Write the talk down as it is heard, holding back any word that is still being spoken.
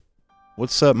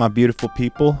What's up, my beautiful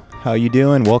people? How you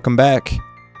doing? Welcome back.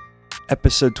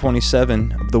 Episode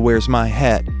 27 of the Where's My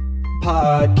Hat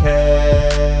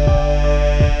podcast.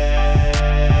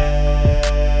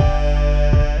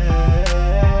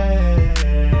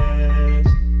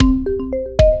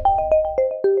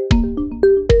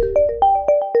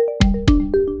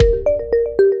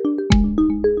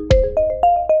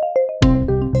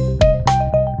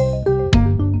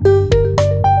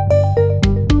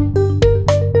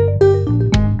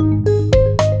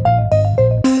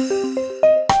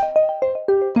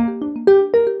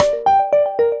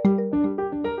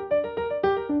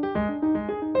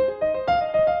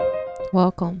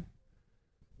 Welcome.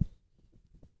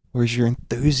 Where's your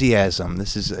enthusiasm?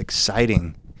 This is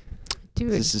exciting.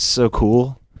 Dude, This is so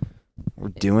cool. We're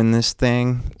doing this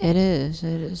thing. it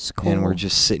is cool. And we're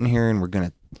just sitting here and we're going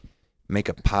to make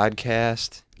a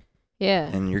podcast. Yeah.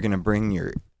 And you're going to bring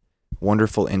your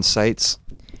wonderful insights.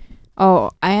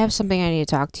 Oh, I have something I need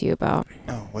to talk to you about.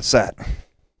 Oh, what's that?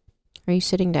 Are you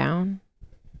sitting down?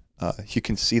 You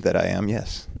can see that I am,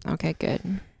 yes. Okay,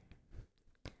 good.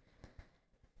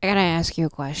 I gotta ask you a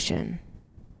question.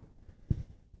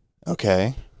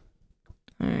 Okay.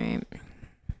 All right.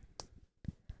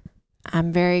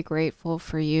 I'm very grateful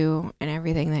for you and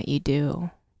everything that you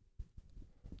do.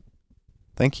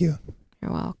 Thank you.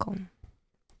 You're welcome.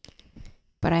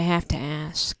 But I have to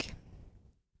ask,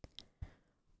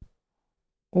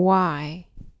 why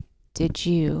did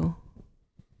you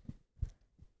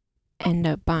end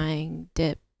up buying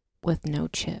dip with no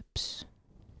chips?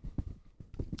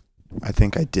 I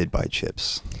think I did buy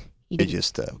chips. You They didn't-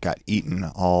 just got eaten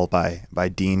all by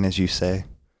Dean, as you say.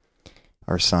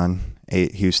 Our son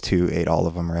he was 2, ate all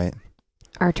of them, right?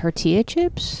 Our tortilla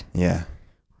chips? Yeah.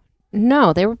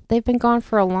 No, they've been gone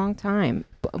for a long time.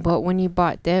 But when you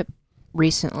bought dip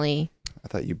recently, I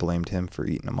thought you blamed him for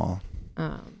eating them all.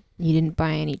 you didn't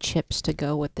buy any chips to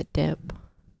go with the dip,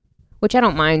 which I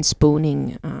don't mind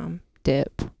spooning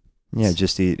dip. Yeah,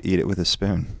 just eat it with a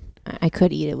spoon. I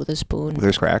could eat it with a spoon.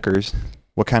 There's crackers.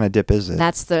 What kind of dip is it?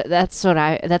 That's what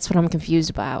I'm confused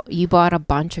about. You bought a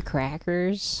bunch of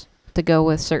crackers to go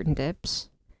with certain dips,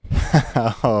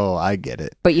 Oh, I get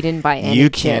it. but you didn't buy any You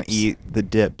chips. can't eat the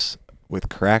dips with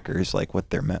crackers like what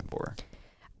they're meant for.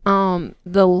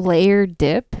 The layered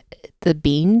dip, the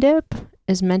bean dip,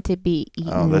 is meant to be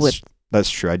eaten with. That's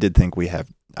true. I did think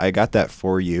I got that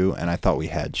for you, and I thought we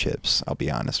had chips. I'll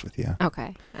be honest with you.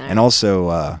 Okay. And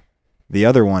also, the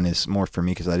other one is more for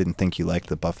me because I didn't think you liked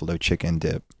the buffalo chicken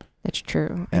dip. That's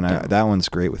true. And that one's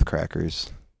great with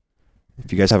crackers.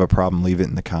 If you guys have a problem, leave it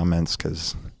in the comments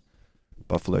because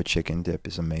buffalo chicken dip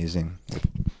is amazing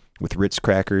with Ritz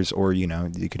crackers, or you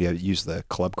could use the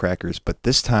club crackers. But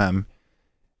this time,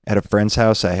 at a friend's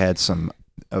house, I had some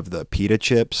of the pita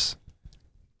chips.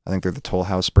 I think they're the Toll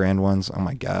House brand ones. Oh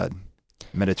my God,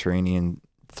 Mediterranean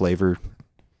flavor.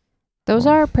 Those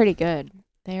are pretty good.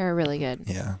 They are really good.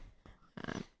 Yeah.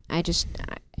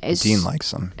 Dean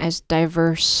likes them. As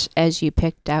diverse as you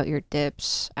picked out your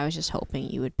dips, I was just hoping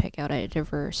you would pick out a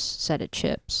diverse set of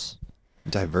chips.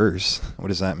 Diverse? What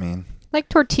does that mean? Like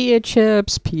tortilla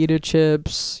chips, pita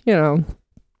chips,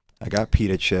 I got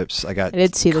pita chips. I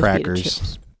did see those pita crackers.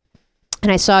 chips.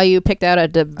 And I saw you picked out a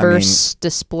diverse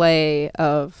display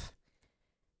of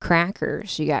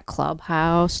crackers. You got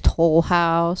Clubhouse, Toll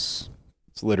House.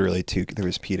 It's literally two. There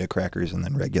was pita crackers and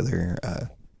then regular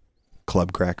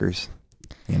club crackers.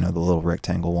 The little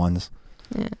rectangle ones.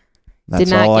 Yeah. That's Did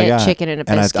not all I get got. chicken and a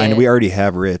And biscuit. we already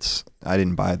have Ritz. I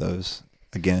didn't buy those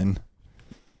again.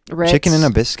 Ritz. Chicken and a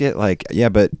biscuit, yeah,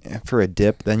 but for a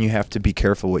dip, then you have to be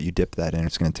careful what you dip that in.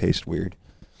 It's going to taste weird.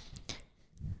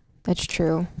 That's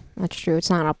true. It's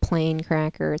not a plain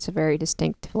cracker. It's a very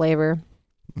distinct flavor.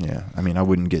 Yeah, I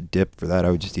wouldn't get dip for that.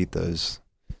 I would just eat those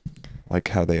like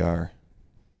how they are.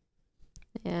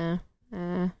 Yeah.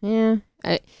 Yeah.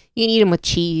 You can eat them with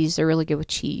cheese. They're really good with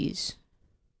cheese.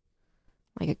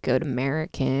 Like a good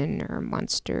American or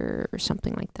Munster or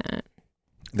something like that.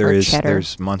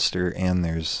 There's Munster and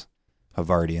there's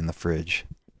Havarti in the fridge.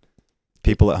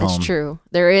 People at home. That's true.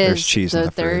 There's cheese in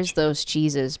the There's fridge. those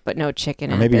cheeses, but no chicken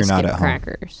Or and maybe you're biscuit not and at home.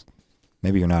 crackers.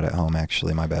 Maybe you're not at home,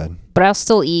 actually. My bad. But I'll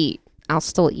still eat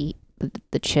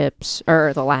the chips,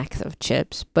 or the lack of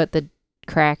chips, but the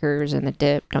crackers and the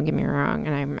dip, don't get me wrong.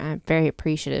 And I'm very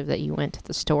appreciative that you went to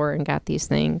the store and got these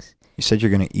things. You said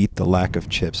you're going to eat the lack of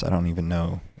chips. I don't even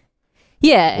know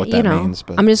Yeah, what that means.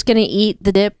 But I'm just going to eat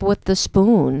the dip with the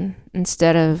spoon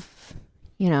instead of,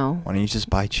 why don't you just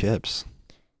buy chips?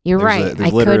 You're right.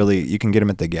 There's literally, you can get them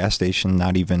at the gas station,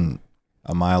 not even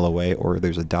a mile away, or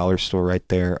there's a dollar store right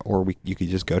there, or you could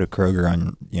just go to Kroger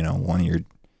on, one of your,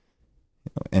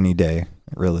 any day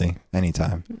Really,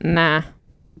 anytime. Nah.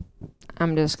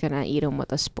 I'm just going to eat them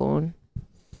with a spoon.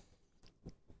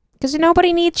 Because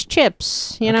nobody needs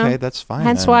chips, you know? Okay, that's fine.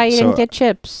 Hence then. why you So didn't get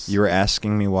chips. You were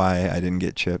asking me why I didn't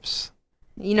get chips.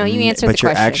 You know, you answered the question. But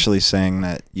you're question. actually saying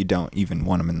that you don't even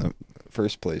want them in the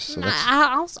first place. So that's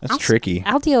I'll tricky.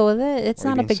 I'll deal with it. It's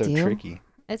Why are not you a big being so deal. Tricky?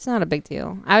 It's not a big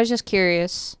deal. I was just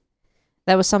curious.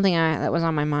 That was something that was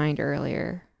on my mind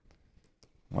earlier.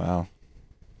 Wow.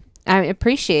 I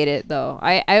appreciate it though.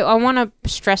 I want to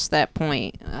stress that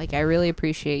point. Like I really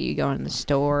appreciate you going to the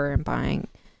store and buying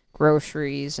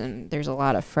groceries, and there's a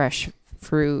lot of fresh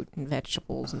fruit and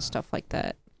vegetables and stuff like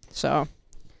that. So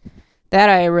that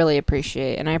I really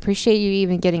appreciate, and I appreciate you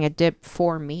even getting a dip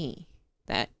for me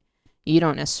that you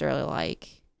don't necessarily like.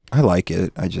 I like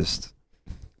it. I just,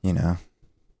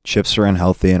 chips are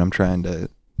unhealthy, and I'm trying to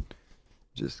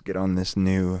just get on this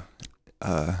new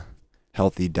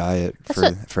healthy diet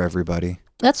for everybody.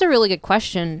 That's a really good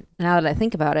question. Now that I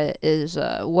think about it, is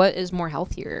what is more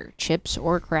healthier, chips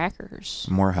or crackers?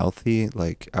 More healthy?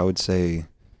 Like, I would say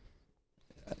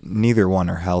neither one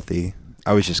are healthy.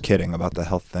 I was just kidding about the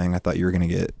health thing. I thought you were going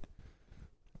to get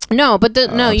No, but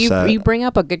upset. you bring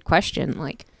up a good question.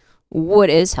 Like, what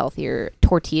is healthier,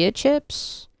 tortilla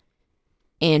chips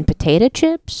and potato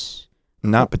chips?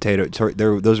 Not potato.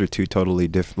 Those are two totally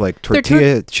different. Like,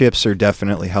 tortilla chips are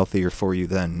definitely healthier for you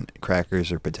than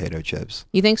crackers or potato chips.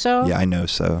 You think so? Yeah, I know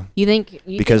so. You think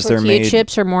Because tortilla they're made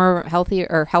chips are more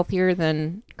healthier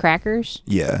than crackers?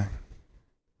 Yeah,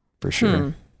 for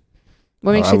sure.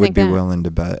 What makes I you would think be that? willing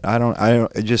to bet.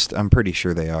 I'm pretty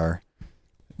sure they are.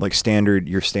 Like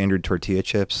your standard tortilla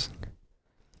chips.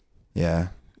 Yeah.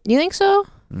 You think so?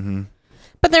 Mm-hmm.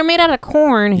 But they're made out of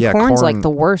corn. And Yeah, corn's corn- like the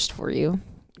worst for you.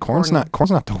 Corn's not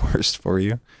the worst for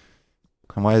you.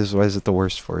 Why is it the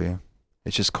worst for you?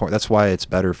 It's just corn. That's why it's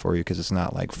better for you, because it's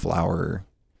not like flour.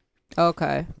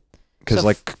 Okay. Because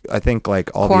So I think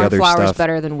like all the corn other flour is stuff.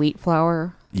 better than wheat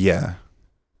flour. Yeah,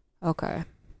 Okay.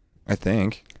 I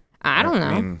think. I don't know.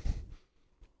 I mean,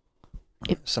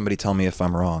 somebody tell me if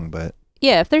I'm wrong, but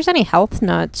Yeah, if there's any health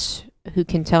nuts who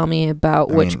can tell me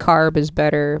about I which mean- carb is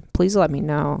better, please let me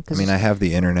know. I have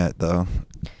the internet though.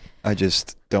 I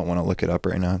just don't want to look it up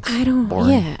right now. I don't. boring.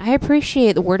 Yeah, I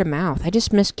appreciate the word of mouth. I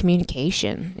just miss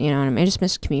communication. You know what I mean? I just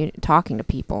miss talking to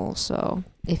people. So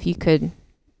if you could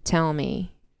tell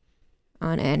me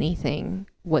on anything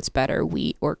what's better,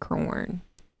 wheat or corn,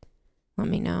 let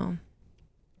me know.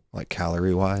 Like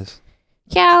calorie wise.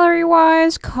 Calorie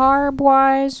wise, carb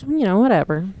wise,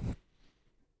 whatever.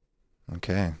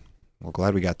 Okay. Well,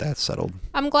 glad we got that settled.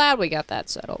 I'm glad we got that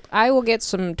settled. I will get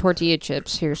some tortilla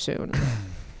chips here soon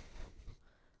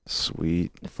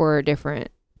Sweet. for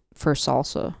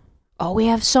salsa. Oh, we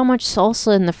have so much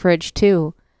salsa in the fridge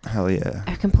too. Hell yeah.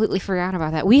 I completely forgot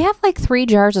about that. We have like 3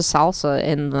 jars of salsa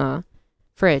in the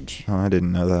fridge. Oh, I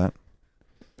didn't know that.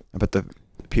 I bet the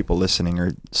people listening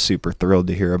are super thrilled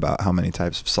to hear about how many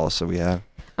types of salsa we have.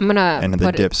 I'm gonna And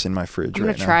the dips in my fridge I'm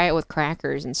right gonna try it with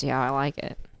crackers and see how I like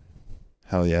it.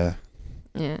 Hell yeah.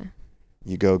 Yeah.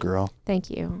 You go, girl. Thank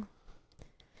you.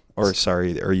 Or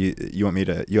sorry, or you want me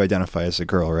to, you identify as a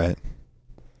girl, right?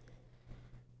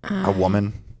 A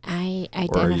woman? I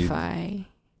Or are you- identify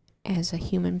as a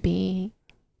human being.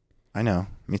 I know.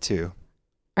 Me too.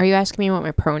 Are you asking me what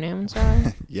my pronouns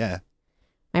are? Yeah.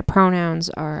 My pronouns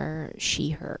are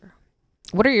she, her.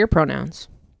 What are your pronouns?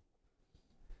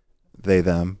 They,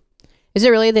 them. Is it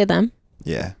really they, them?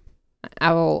 Yeah.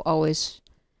 I will always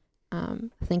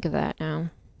think of that now.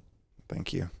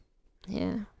 Thank you.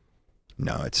 Yeah.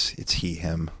 No, it's he,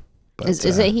 him. But, Is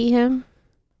it he, him?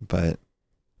 But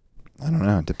I don't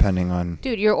know, depending on...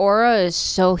 Dude, your aura is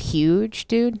so huge,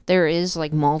 dude. There is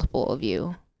like multiple of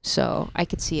you. So I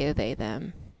could see a they,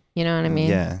 them. You know what I mean?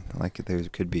 Yeah, like there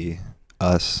could be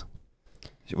us.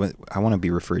 I want to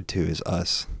be referred to as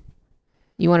us.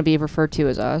 You want to be referred to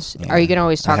as us? Yeah. Are you going to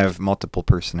always talk? I have multiple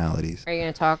personalities. Are you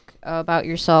going to talk about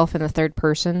yourself in the third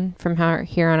person from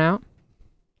here on out?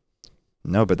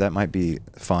 No, but that might be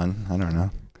fun. I don't know.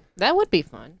 That would be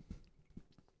fun.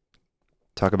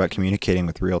 Talk about communicating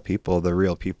with real people. The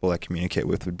real people I communicate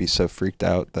with would be so freaked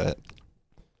out that,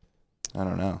 I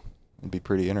don't know. It'd be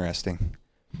pretty interesting.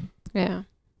 Yeah.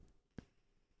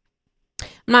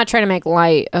 I'm not trying to make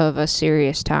light of a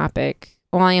serious topic.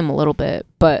 Well, I am a little bit,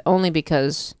 but only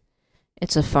because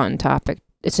it's a fun topic.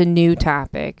 It's a new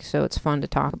topic, so it's fun to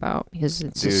talk about because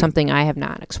it's Dude, something I have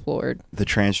not explored. the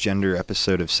transgender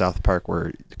episode of South Park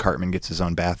where Cartman gets his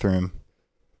own bathroom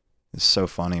is so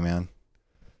funny, man.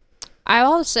 I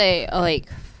will say, like,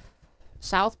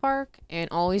 South Park and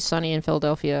Always Sunny in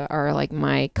Philadelphia are, like,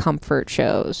 my comfort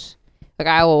shows. Like,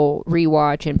 I will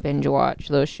rewatch and binge watch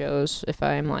those shows if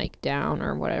I'm like down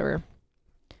or whatever.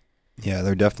 Yeah,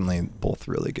 they're definitely both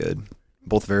really good.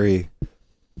 Both very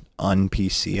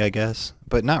un-PC, I guess,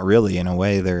 but not really in a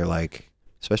way. They're like,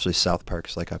 especially South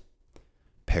Park's like a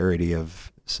parody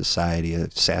of society,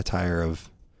 a satire of,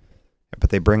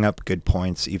 but they bring up good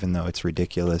points even though it's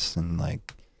ridiculous and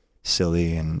like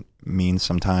silly and mean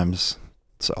sometimes.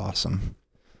 It's awesome.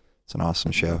 It's an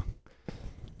awesome show.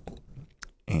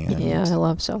 And yeah, I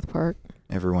love South Park.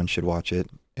 everyone should watch it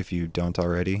if you don't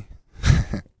already.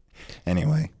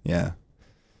 Anyway, yeah.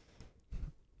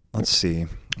 Let's see.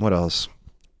 What else?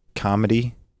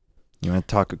 Comedy. You want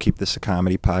to keep this a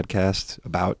comedy podcast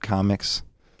about comics?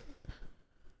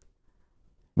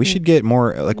 We should get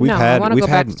more, like I want to go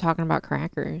back to talking about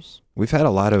crackers. We've had a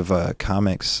lot of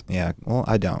comics. Yeah, well,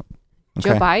 I don't. Okay.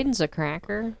 Joe Biden's a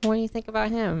cracker. What do you think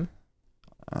about him?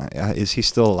 Is he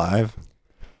still alive?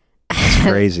 That's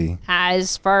crazy.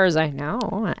 As far as I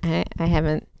know, I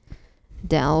haven't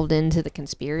delved into the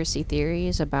conspiracy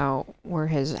theories about where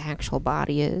his actual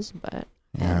body is, but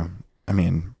yeah, I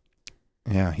mean,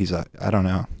 yeah, I don't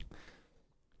know.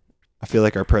 I feel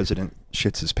like our president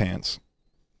shits his pants,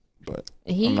 but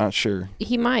I'm not sure.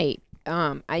 He might.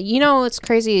 It's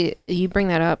crazy you bring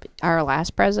that up. Our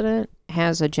last president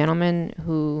has a gentleman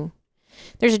who,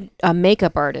 there's a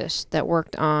makeup artist that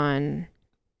worked on,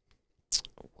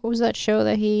 what was that show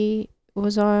that he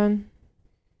was on?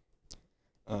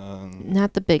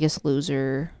 Not The Biggest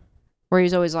Loser, where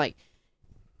he's always like,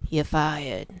 "You're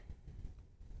fired."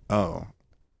 Oh,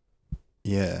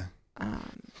 yeah.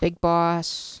 Big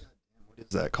Boss. What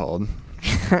is that called?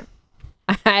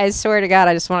 I swear to God,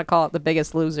 I just want to call it The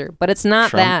Biggest Loser, but it's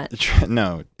not that.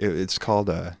 No, it's called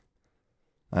I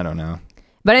don't know.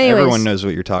 But anyways, everyone knows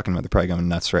what you're talking about. They're probably going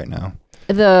nuts right now. One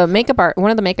of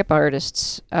the makeup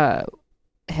artists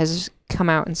has come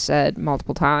out and said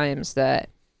multiple times that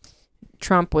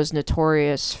Trump was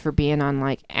notorious for being on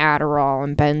like Adderall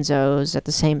and benzos at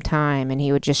the same time, and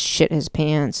he would just shit his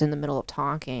pants in the middle of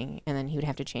talking, and then he would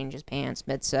have to change his pants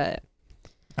mid-set.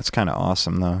 That's kind of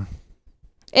awesome, though.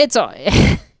 It's all.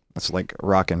 That's like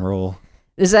rock and roll.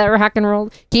 Is that rock and roll?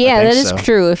 Yeah, that is so.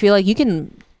 true. If you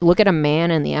can look at a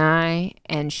man in the eye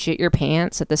and shit your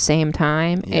pants at the same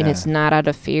time, and it's not out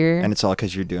of fear. And it's all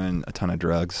because you're doing a ton of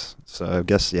drugs. So I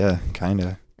guess, yeah, kind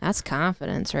of. That's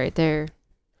confidence right there.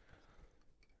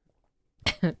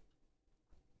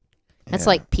 That's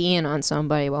like peeing on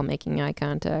somebody while making eye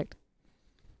contact.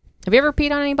 Have you ever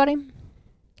peed on anybody?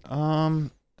 I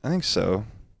think so.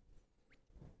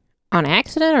 On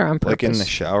accident or on purpose? Like in the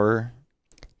shower.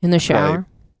 In the shower?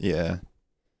 Yeah.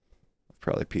 I've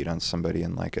probably peed on somebody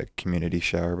in like a community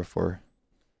shower before.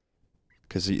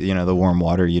 Because, the warm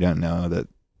water, you don't know that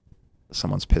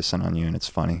someone's pissing on you, and it's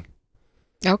funny.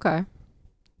 Okay.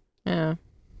 Yeah.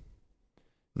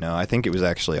 No, I think it was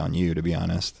actually on you, to be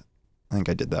honest. I think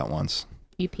I did that once.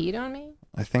 You peed on me?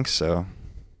 I think so.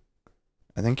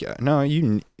 I think, no,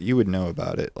 you would know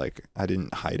about it. Like, I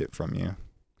didn't hide it from you.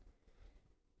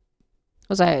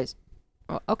 Was I?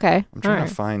 Okay. I'm trying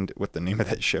to find what the name of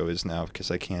that show is now,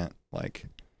 because I can't,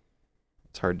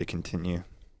 it's hard to continue.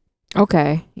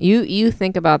 Okay. You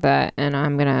think about that, and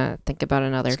I'm going to think about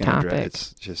another topic.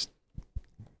 It's just...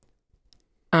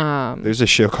 There's a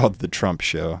show called The Trump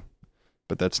Show,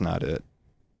 but that's not it.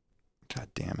 God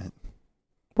damn it.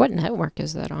 What network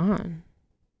is that on?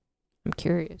 I'm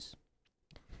curious.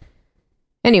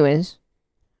 Anyways,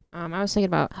 I was thinking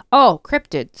about... Oh,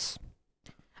 Cryptids.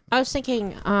 I was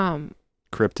thinking...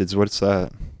 Cryptids, what's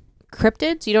that?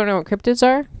 Cryptids? You don't know what cryptids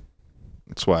are?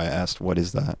 That's why I asked, what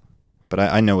is that? But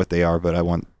I know what they are, but I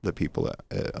want the people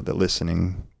that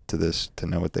listening to this to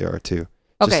know what they are too.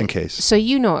 Just in case. So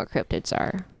you know what cryptids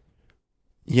are.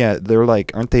 Yeah, they're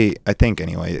like, aren't they, I think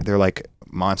anyway, they're like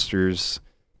monsters,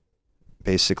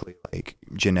 basically like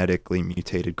genetically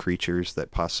mutated creatures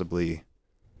that possibly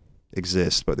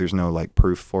exist, but there's no like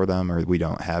proof for them, or we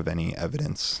don't have any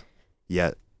evidence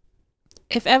yet.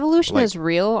 If evolution is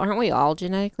real, aren't we all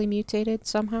genetically mutated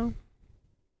somehow?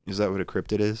 Is that what a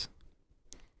cryptid is?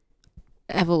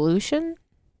 Evolution?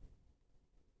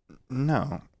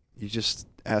 No. You just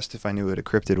asked if I knew what a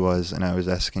cryptid was, and I was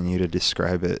asking you to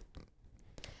describe it.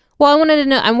 Well, I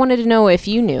wanted to know if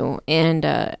you knew, and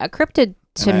a cryptid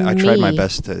to me... I tried my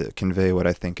best to convey what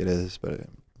I think it is, but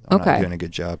I'm not doing a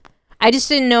good job. I just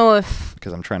didn't know if...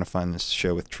 Because I'm trying to find this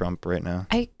show with Trump right now.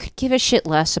 I could give a shit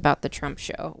less about the Trump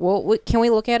show. Well, can we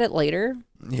look at it later?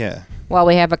 Yeah. While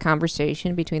we have a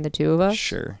conversation between the two of us?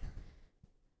 Sure.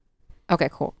 Okay,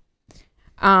 cool.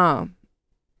 No,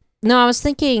 I was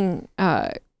thinking...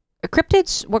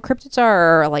 cryptids, what cryptids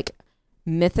are like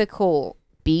mythical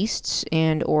beasts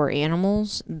and or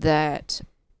animals that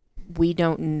we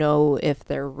don't know if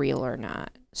they're real or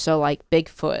not. So like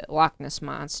Bigfoot, Loch Ness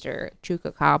Monster,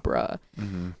 Chupacabra,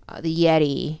 the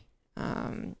Yeti,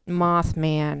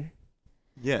 Mothman,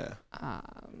 Yeah.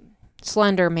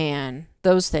 Slender Man,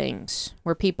 those things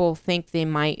where people think they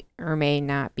might or may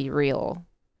not be real.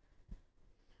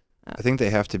 I think they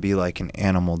have to be like an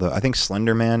animal, though. I think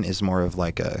Slender Man is more of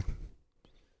like a...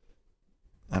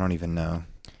 I don't even know.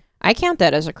 I count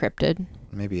that as a cryptid.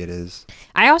 Maybe it is.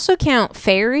 I also count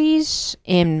fairies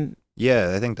and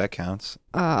Yeah, I think that counts.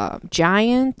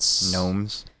 giants,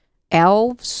 Gnomes.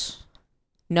 elves,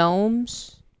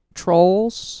 gnomes,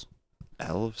 trolls.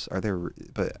 Elves? Are there...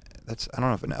 But that's... I don't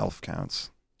know if an elf counts.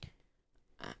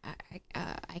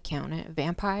 I count it.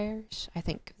 Vampires. I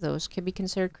think those could be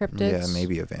considered cryptids. Yeah,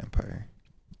 maybe a vampire.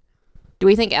 Do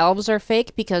we think elves are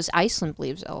fake? Because Iceland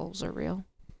believes elves are real.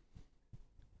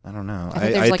 I don't know. I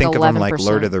think there's I like think of them like 11%.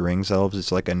 Lord of the Rings elves.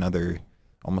 It's like another...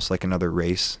 Almost like another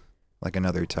race. Like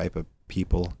another type of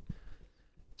people.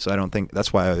 So I don't think...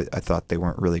 That's why I thought they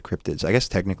weren't really cryptids. I guess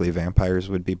technically vampires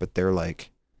would be, but they're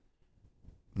like...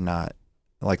 Not...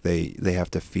 Like they have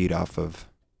to feed off of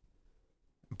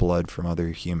blood from other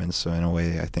humans, so in a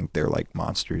way I think they're like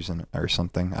monsters or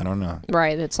something. I don't know.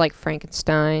 Right, it's like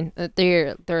Frankenstein.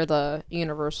 They're the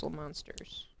universal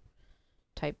monsters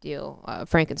type deal.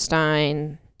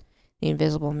 Frankenstein, the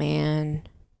Invisible Man,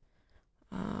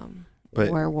 But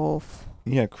werewolf.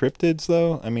 yeah, cryptids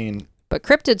though, I mean, But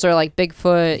cryptids are like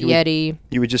Bigfoot, Yeti.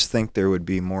 You would just think there would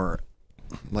be more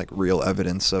like real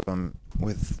evidence of them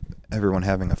with everyone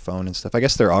having a phone and stuff. I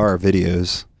guess there are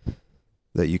videos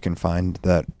that you can find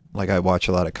that, like, I watch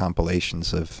a lot of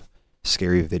compilations of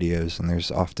scary videos, and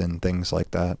there's often things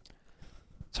like that.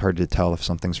 It's hard to tell if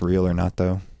something's real or not,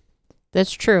 though.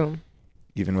 That's true.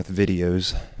 Even with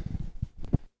videos,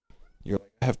 you're like,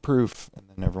 I have proof, and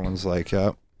then everyone's like,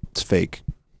 yeah, it's fake.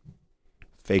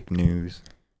 Fake news.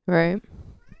 Right.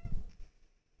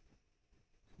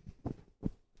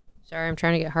 Sorry, I'm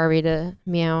trying to get Harvey to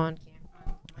meow on camera.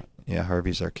 Yeah,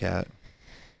 Harvey's our cat.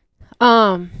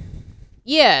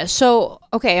 Yeah, so,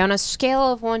 okay, on a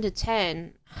scale of 1 to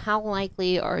 10, how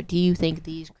likely or do you think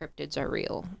these cryptids are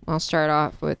real? I'll start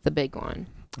off with the big one.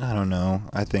 I don't know.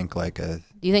 I think like Do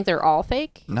you think they're all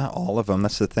fake? not all of them.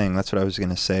 That's the thing. That's what I was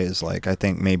going to say is like, I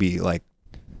think maybe like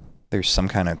there's some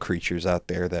kind of creatures out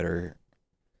there that are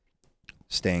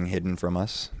staying hidden from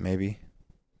us, maybe,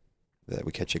 that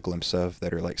we catch a glimpse of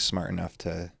that are like smart enough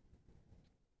to,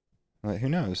 like, who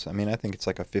knows? I mean, I think it's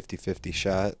like a 50-50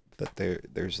 shot that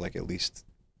there's like at least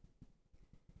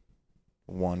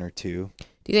one or two.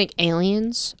 Do you think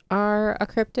aliens are a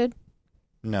cryptid?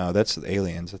 No, that's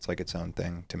aliens. It's like its own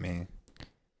thing to me,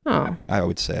 Oh, I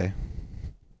would say.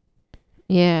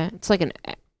 yeah, it's like an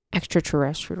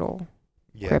extraterrestrial.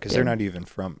 Yeah, because they're Cryptid. not even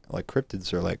from, like,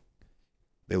 cryptids are like,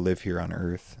 they live here on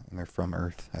Earth, and they're from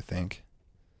Earth, I think.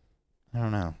 I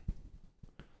don't know.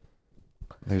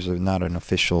 There's not an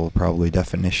official, probably,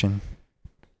 definition.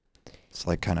 It's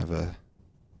like kind of a...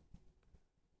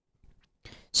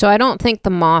 So I don't think the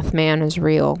Mothman is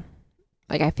real.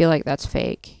 Like, I feel like that's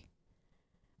fake.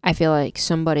 I feel like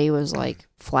somebody was, like,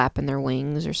 flapping their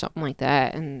wings or something like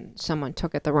that, and someone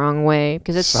took it the wrong way.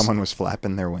 Because it's... Someone was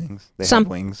flapping their wings. They Some- have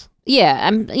wings. Yeah,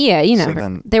 you know, So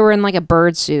then- they were in, like, a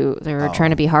bird suit. They were Oh.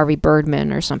 trying to be Harvey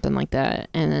Birdman or something like that,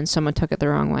 and then someone took it the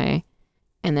wrong way.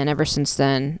 And then ever since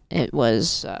then,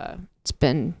 it's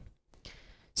been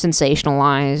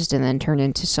sensationalized and then turned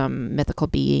into some mythical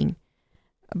being.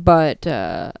 But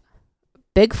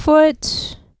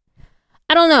Bigfoot,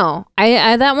 I don't know.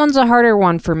 I that one's a harder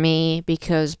one for me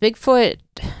because Bigfoot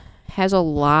has a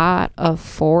lot of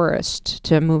forest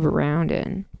to move around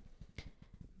in.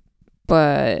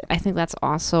 But I think that's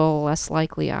also a less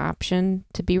likely option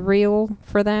to be real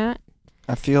for that.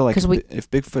 I feel like 'Cause if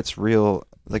Bigfoot's real,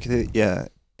 like, yeah,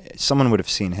 someone would have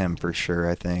seen him for sure,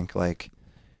 I think. Like,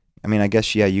 I mean, I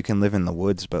guess, yeah, you can live in the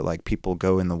woods, but, like, people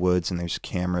go in the woods and there's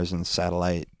cameras and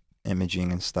satellite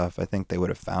imaging and stuff. I think they would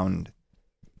have found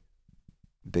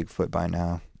Bigfoot by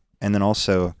now. And then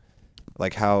also,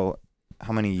 like, how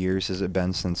many years has it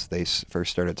been since they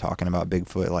first started talking about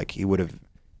Bigfoot? Like, he would have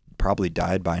probably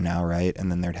died by now, right? And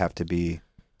then there'd have to be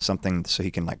something so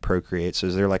he can, like, procreate. So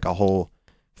is there, like, a whole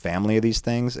family of these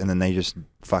things, and then they just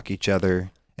fuck each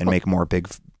other and make more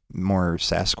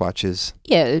Sasquatches?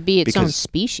 Yeah, it'd be its own Because-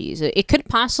 species. It could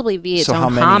possibly be its So how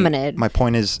own many- hominid. My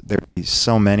point is there'd be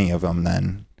so many of them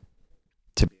then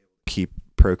to keep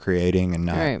procreating and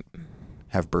not Right.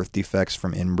 have birth defects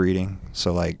from inbreeding.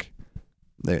 So, like,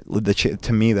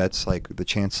 to me, that's like the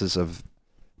chances of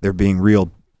there being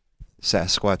real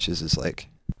Sasquatches is like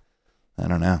I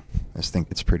don't know. I just think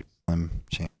it's pretty slim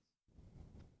chance.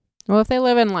 Well, if they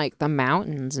live in like the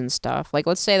mountains and stuff, like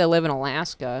let's say they live in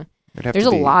Alaska, There'd have there's to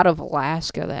a be, lot of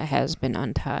Alaska that has been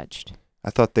untouched. I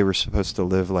thought they were supposed to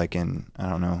live like in, I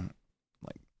don't know,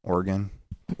 like Oregon.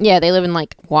 Yeah, they live in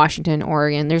like Washington,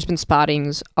 Oregon. There's been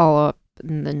spottings all up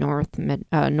in the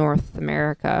North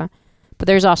America, but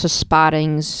there's also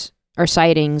spottings or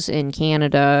sightings in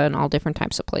Canada and all different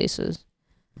types of places.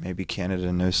 Maybe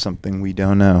Canada knows something we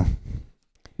don't know.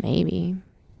 Maybe.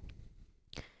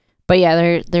 But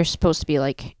yeah, they're supposed to be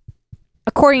like,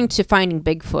 according to Finding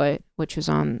Bigfoot, which was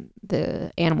on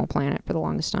the Animal Planet for the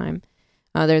longest time,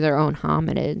 they're their own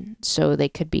hominid, so they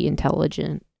could be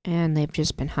intelligent, and they've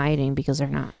just been hiding because they're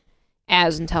not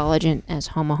as intelligent as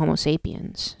Homo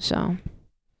sapiens. So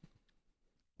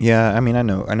Yeah, I mean, I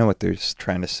know what they're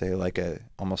trying to say, like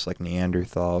almost like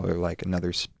Neanderthal or like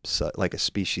another like a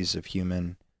species of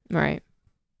human, right,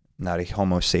 not a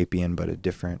Homo sapien, but a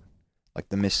different, like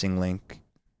the missing link.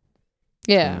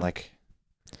 yeah, And like,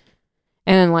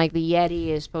 and then like the Yeti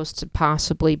is supposed to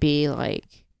possibly be like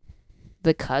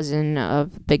the cousin of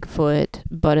Bigfoot,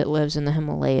 but it lives in the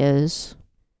Himalayas.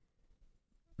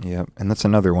 yeah, and that's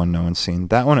another one no one's seen.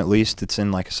 That one, at least, it's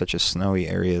in like such a snowy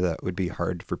area that would be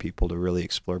hard for people to really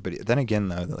explore. But then again,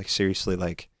 though, like seriously,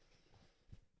 like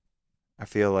I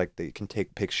feel like they can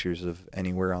take pictures of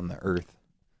anywhere on the Earth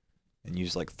and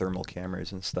use like thermal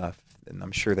cameras and stuff, and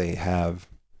I'm sure they have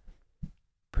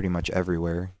pretty much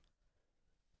everywhere.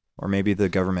 Or maybe the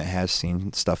government has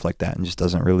seen stuff like that and just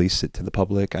doesn't release it to the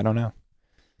public. I don't know.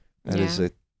 That is Yeah.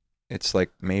 it. It's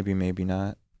like maybe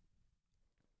not.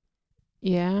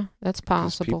 Yeah, that's 'Cause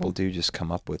possible. people do just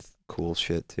come up with cool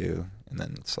shit too, and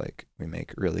then it's like we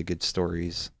make really good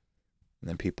stories, and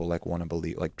then people like want to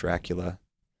believe, like Dracula.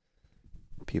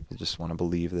 People just want to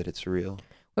believe that it's real.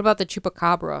 What about the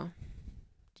chupacabra?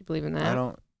 Do you believe in that? I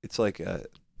don't. It's like a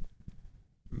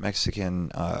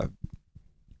Mexican,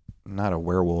 not a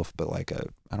werewolf, but like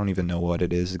I don't even know what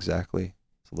it is exactly.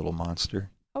 It's a little monster.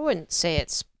 I wouldn't say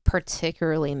it's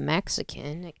particularly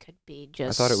Mexican. It could be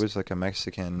just. I thought it was like a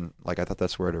Mexican. Like I thought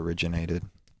that's where it originated.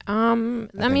 I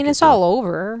think mean, it it's did. all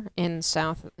over in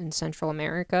South and Central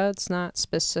America. It's not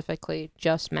specifically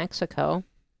just Mexico.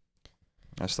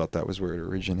 I just thought that was where it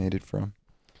originated from.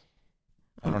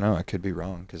 I don't know. I could be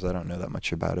wrong because I don't know that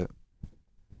much about it.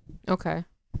 Okay.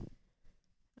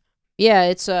 Yeah,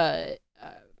 it's so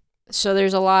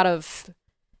there's a lot of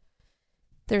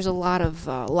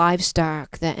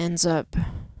livestock that ends up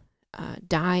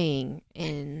dying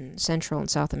in Central and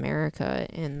South America,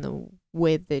 and the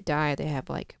way they die, they have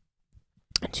like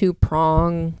two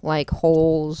prong like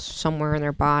holes somewhere in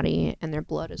their body, and their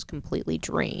blood is completely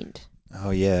drained.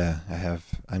 Oh yeah,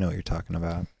 I know what you're talking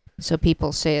about. So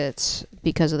people say it's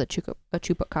because of the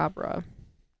chupacabra.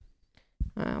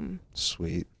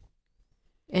 Sweet.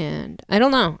 And I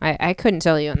don't know. I couldn't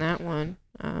tell you on that one.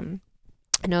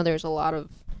 I know there's a lot of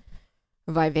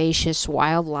vivacious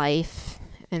wildlife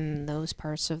in those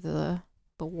parts of the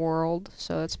world,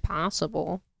 so it's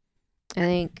possible. I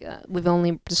think we've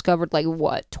only discovered like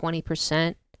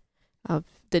 20% of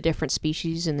the different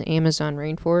species in the Amazon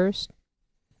rainforest.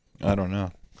 I don't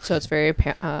know. So it's very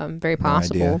very No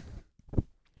possible. idea.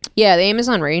 Yeah, the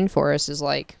Amazon rainforest is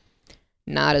like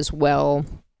not as well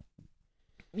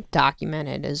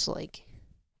documented as like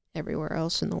everywhere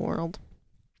else in the world.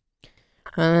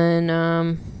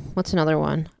 And what's another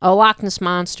one? Oh, Loch Ness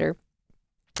Monster.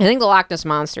 I think the Loch Ness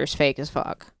Monster is fake as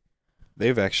fuck.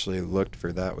 They've actually looked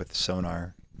for that with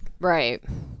sonar. Right.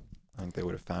 I think they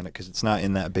would have found it because it's not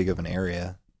in that big of an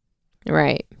area.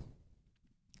 Right.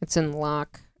 It's in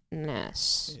Loch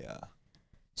Ness. Yeah.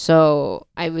 So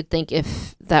I would think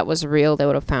if that was real, they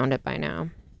would have found it by now.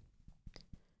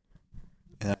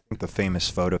 And I think the famous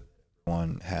photo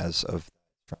one has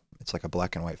it's like a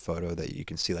black and white photo that you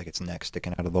can see like its neck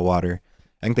sticking out of the water.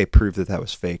 I think they proved that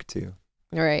was fake too.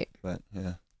 Right. But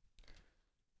yeah.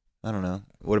 I don't know.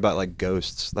 What about like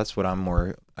ghosts? That's what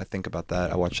I think about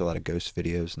that. I watch a lot of ghost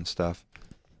videos and stuff.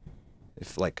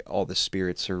 If like all the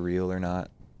spirits are real or not.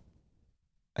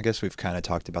 I guess we've kind of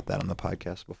talked about that on the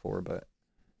podcast before, but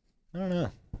I don't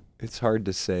know. It's hard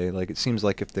to say. Like it seems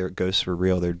like if their ghosts were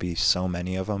real, there'd be so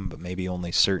many of them, but maybe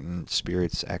only certain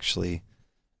spirits actually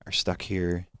are stuck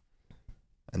here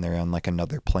and they're on like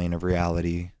another plane of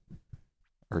reality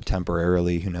or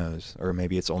temporarily, who knows? Or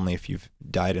maybe it's only if you've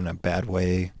died in a bad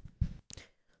way.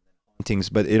 Hauntings,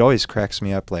 but it always cracks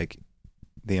me up like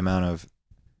the amount of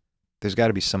there's got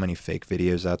to be so many fake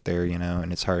videos out there,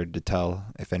 and it's hard to tell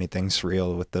if anything's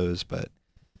real with those, but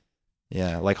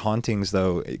yeah, like hauntings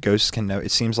though, ghosts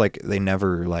it seems like they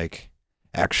never like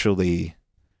actually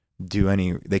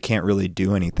they can't really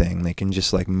do anything. They can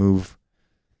just like move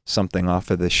something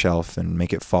off of the shelf and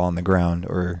make it fall on the ground,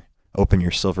 or open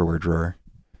your silverware drawer,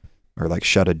 or like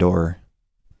shut a door.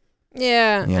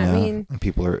 Yeah, You know? I mean, and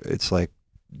people are, it's like,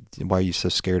 why are you so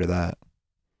scared of that?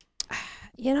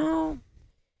 you know,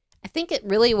 I think it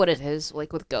really what it is,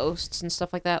 like with ghosts and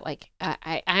stuff like that. Like,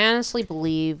 I honestly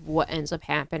believe what ends up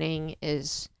happening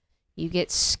is you get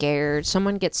scared.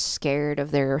 Someone gets scared of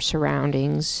their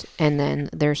surroundings, and then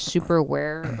they're super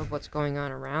aware of what's going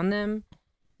on around them.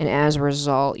 And as a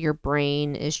result, your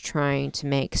brain is trying to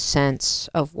make sense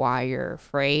of why you're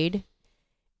afraid.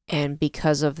 And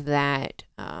because of that,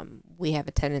 we have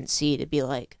a tendency to be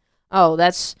like, "Oh,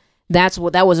 that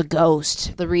was a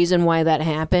ghost. The reason why that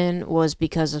happened was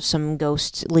because of some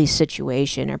ghostly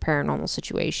situation or paranormal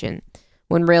situation."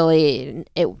 When really,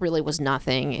 it really was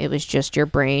nothing. It was just your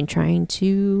brain trying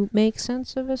to make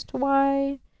sense of as to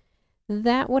why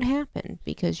that would happen,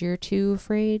 because you're too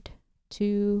afraid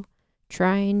to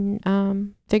try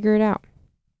and figure it out.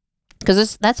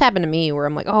 Because that's happened to me where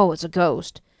I'm like, "Oh, it's a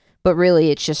ghost," but really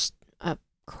it's just a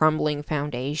crumbling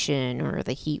foundation or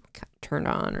the heat turned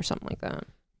on or something like that.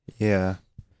 Yeah.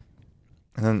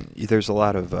 And then there's a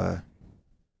lot of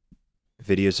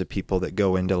videos of people that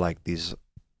go into like these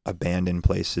abandoned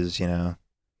places, you know,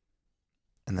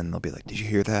 and then they'll be like, "Did you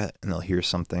hear that?" And they'll hear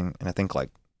something, and I think like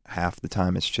half the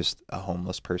time it's just a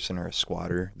homeless person or a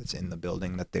squatter that's in the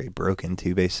building that they broke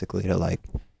into, basically, to like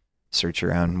search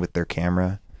around with their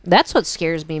camera. That's what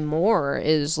scares me more,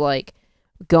 is like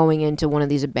going into one of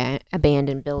these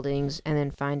abandoned buildings and then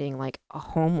finding like a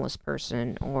homeless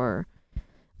person or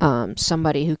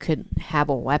somebody who could have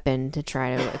a weapon to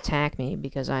try to attack me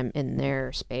because I'm in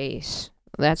their space.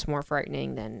 That's more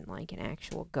frightening than like an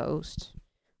actual ghost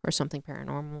or something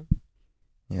paranormal.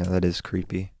 Yeah, that is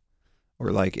creepy.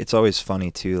 Or like, it's always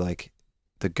funny too, like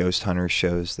the ghost hunter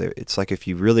shows that it's like if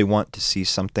you really want to see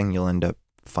something, you'll end up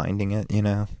finding it, you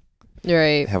know?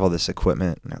 Right. They have all this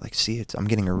equipment and they're like, "See, I'm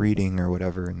getting a reading," or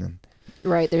whatever, and then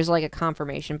Right, there's like a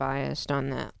confirmation bias on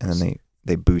that. and then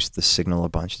they boost the signal a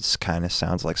bunch. It kind of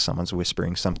sounds like someone's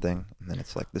whispering something, and then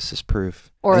it's like, this is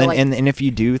proof. Or and then, like, and if you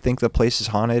do think the place is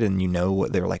haunted, and you know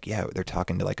what they're like, yeah, they're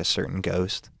talking to like a certain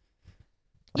ghost.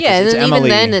 Like, yeah, and it's then Emily. even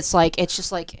then it's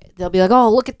just like they'll be like,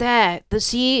 "Oh, look at that.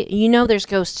 There's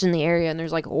ghosts in the area and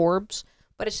there's like orbs."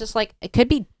 But it's just like, it could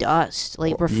be dust,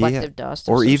 like reflective dust.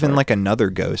 Or even sort. like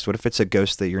another ghost. What if it's a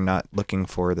ghost that you're not looking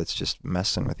for that's just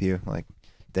messing with you? Like,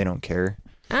 they don't care.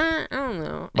 I don't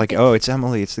know. Like, oh, it's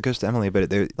Emily. It's the ghost of Emily.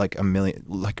 But they're like a million.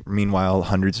 Like, meanwhile,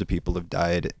 hundreds of people have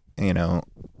died, you know,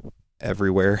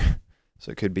 everywhere.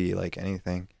 So it could be like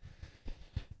anything.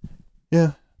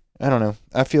 Yeah. I don't know.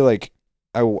 I feel like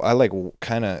I like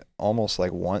kind of almost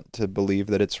like want to believe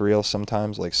that it's real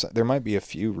sometimes. Like, there might be a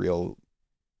few real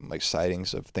like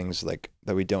sightings of things like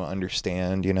that we don't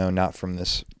understand, you know, not from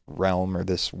this realm or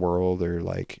this world, or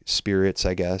like spirits,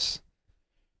 I guess,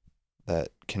 that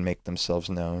can make themselves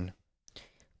known.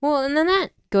 Well, and then that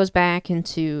goes back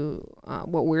into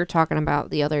what we were talking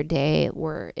about the other day,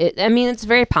 where it's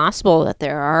very possible that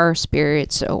there are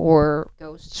spirits or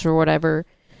ghosts or whatever,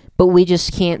 but we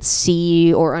just can't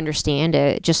see or understand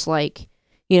it. Just like,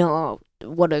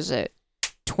 what is it?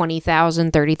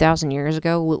 20,000, 30,000 years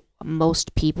ago,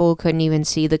 most people couldn't even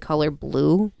see the color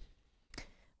blue.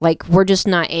 Like, we're just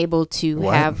not able to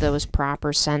have those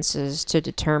proper senses to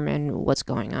determine what's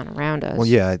going on around us. Well,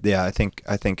 yeah. I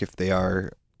think if they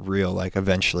are real, like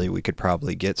eventually we could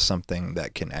probably get something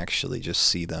that can actually just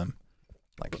see them,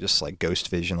 like just like ghost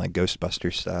vision, like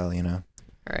Ghostbusters style, you know?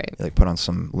 Right. They, like, put on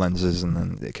some lenses and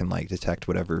then it can like detect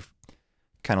whatever,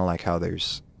 kind of like how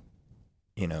there's,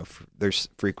 you know, there's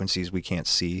frequencies we can't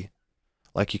see.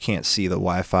 Like, you can't see the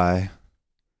Wi-Fi.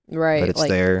 Right. But it's like,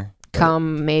 there.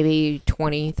 Come maybe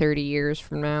 20, 30 years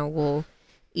from now, we'll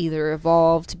either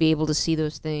evolve to be able to see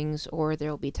those things, or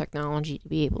there'll be technology to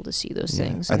be able to see those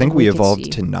things. I think we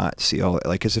evolved to not see all,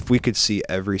 like, because if we could see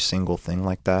every single thing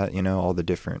like that, you know, all the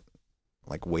different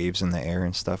like waves in the air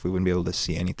and stuff, we wouldn't be able to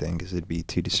see anything because it'd be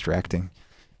too distracting.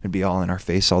 It'd be all in our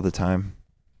face all the time.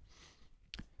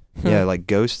 Yeah, like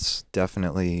ghosts,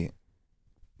 definitely,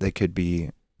 they could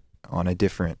be on a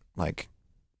different, like,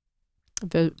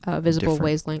 visible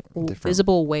wavelength.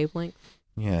 Visible wavelength.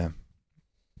 Yeah.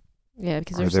 Yeah,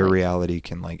 because or their reality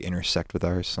can like intersect with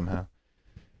ours somehow.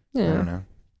 Yeah. I don't know.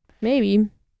 Maybe.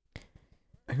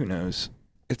 Who knows?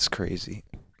 It's crazy.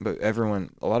 But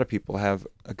a lot of people have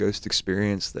a ghost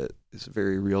experience that is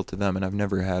very real to them, and I've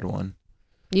never had one.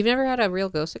 You've never had a real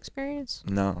ghost experience?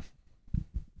 No.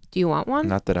 Do you want one?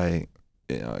 Not that I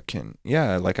can.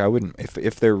 Yeah, like, I wouldn't.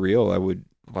 If they're real, I would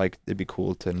like. It'd be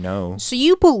cool to know. So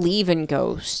you believe in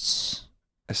ghosts?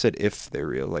 I said if they're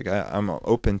real. Like I'm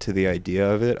open to the idea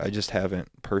of it. I just haven't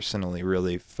personally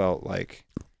really felt like.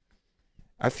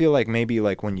 I feel like maybe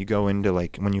like when you go into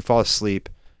like when you fall asleep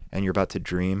and you're about to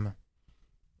dream,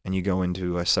 and you go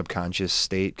into a subconscious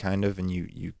state kind of, and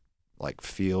you like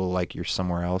feel like you're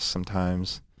somewhere else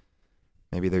sometimes.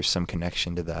 Maybe there's some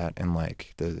connection to that and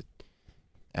like the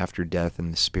after death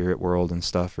and the spirit world and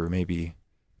stuff, or maybe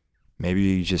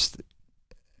you just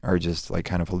are just like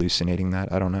kind of hallucinating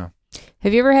that. I don't know.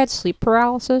 Have you ever had sleep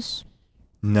paralysis?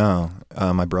 No,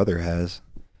 my brother has.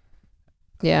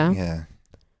 Yeah. Yeah.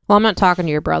 Well, I'm not talking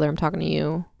to your brother. I'm talking to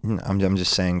you. I'm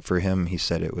just saying for him, he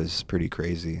said it was pretty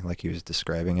crazy. Like he was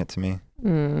describing it to me.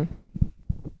 Mm.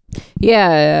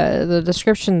 Yeah, the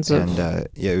descriptions of... And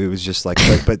yeah, it was just like,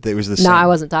 but it was the No, same. I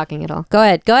wasn't talking at all. Go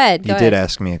ahead. You did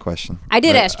ask me a question. I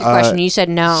did ask you a question. You said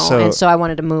no, and so I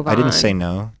wanted to move on. I didn't say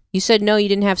no. You said no, you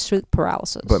didn't have sleep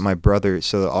paralysis. But my brother,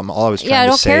 so all I was trying to say... Yeah, I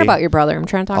don't care about your brother. I'm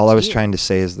trying to talk to you. All I was trying to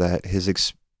say is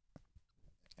that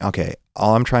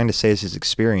all I'm trying to say is his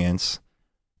experience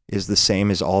is the same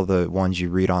as all the ones you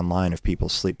read online of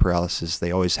people's sleep paralysis.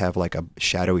 They always have like a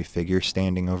shadowy figure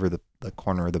standing over the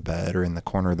corner of the bed or in the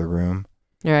corner of the room.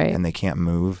 Right. And they can't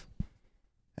move.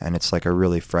 And it's like a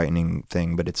really frightening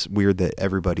thing, but it's weird that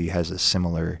everybody has a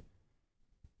similar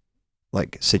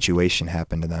like situation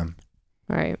happen to them.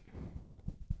 Right.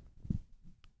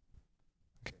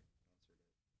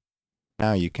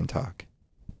 Now you can talk.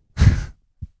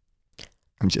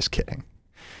 I'm just kidding.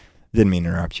 Didn't mean to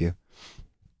interrupt you.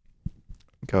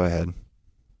 Go ahead.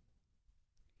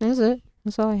 That's it.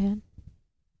 That's all I had.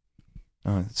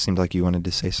 Oh, it seemed like you wanted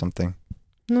to say something.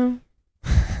 No.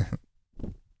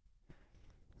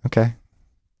 Okay.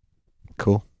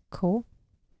 Cool. Cool.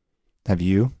 Have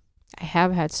you? I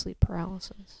have had sleep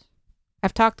paralysis.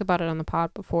 I've talked about it on the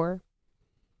pod before.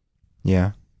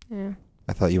 Yeah. Yeah.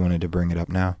 I thought you wanted to bring it up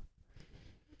now.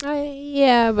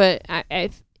 Yeah, but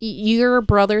your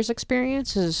brother's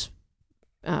experience is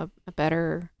a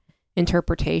better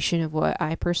interpretation of what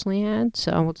I personally had,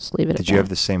 so we'll just leave it at that. Did you have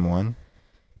the same one?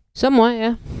 Somewhat,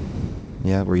 yeah.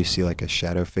 Yeah, where you see like a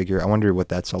shadow figure. I wonder what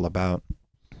that's all about.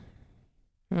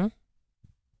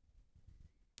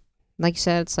 Like you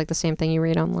said, it's like the same thing you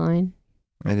read online.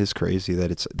 It is crazy that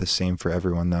it's the same for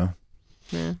everyone, though.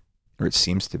 Yeah. Or it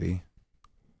seems to be.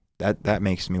 That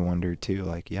makes me wonder, too.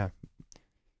 Like, yeah,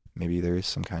 maybe there is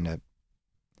some kind of...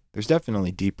 There's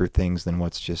definitely deeper things than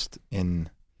what's just than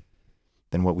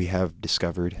what we have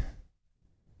discovered.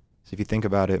 So if you think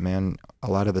about it, man,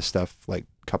 a lot of the stuff like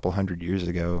a couple 100 years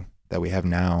ago that we have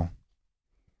now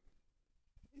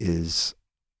is...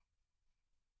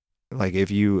 Like,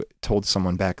 if you told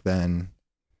someone back then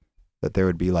that there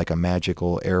would be like a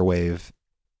magical airwave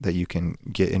that you can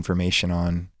get information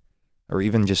on, or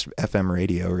even just FM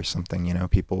radio or something, you know,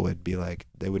 people would be like,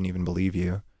 they wouldn't even believe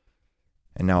you.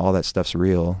 And now all that stuff's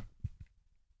real.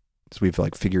 So we've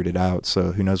like figured it out.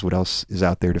 So who knows what else is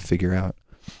out there to figure out?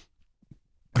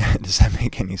 Does that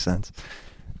make any sense?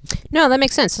 No, that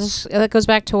makes sense. That goes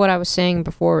back to what I was saying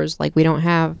before, is like we don't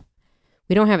have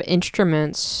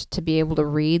instruments to be able to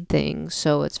read things,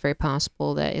 so it's very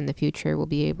possible that in the future we'll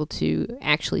be able to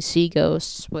actually see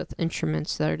ghosts with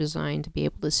instruments that are designed to be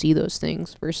able to see those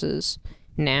things, versus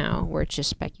now where it's just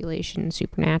speculation and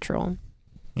supernatural.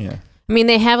 Yeah. I mean,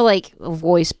 they have like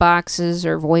voice boxes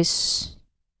or voice...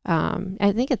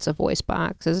 I think it's a voice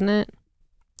box, isn't it?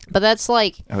 But that's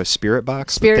like... Oh, a spirit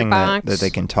box? Spirit the thing box. That they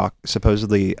can talk,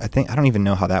 supposedly, I don't even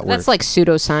know how that works. That's like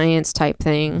pseudoscience type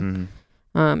thing.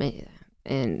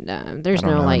 Mm. There's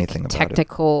no like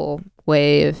technical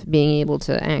way of being able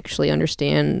to actually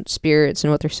understand spirits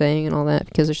and what they're saying and all that,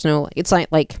 because there's no, it's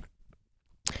like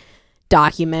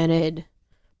documented,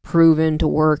 proven to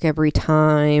work every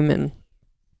time, and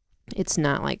it's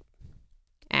not like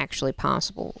actually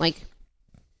possible. Like,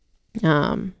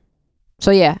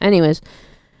 so yeah, anyways,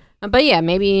 but yeah,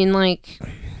 maybe in like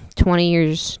 20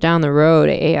 years down the road,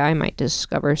 AI might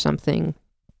discover something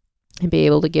and be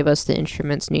able to give us the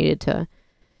instruments needed to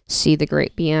see the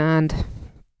great beyond.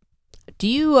 Do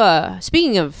you,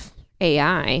 speaking of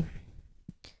AI,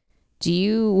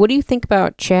 what do you think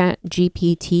about Chat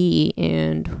GPT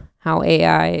and how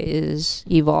AI is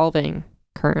evolving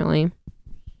currently?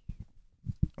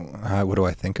 What do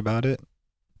I think about it?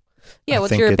 Yeah,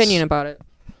 what's your opinion about it?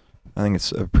 I think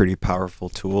it's a pretty powerful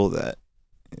tool that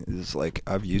is like,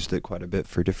 I've used it quite a bit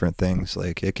for different things.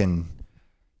 Like it can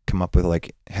come up with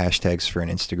like hashtags for an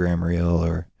Instagram reel,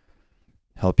 or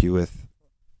help you with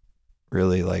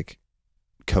really like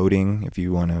coding. If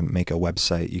you want to make a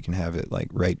website, you can have it like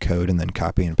write code and then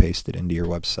copy and paste it into your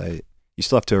website. You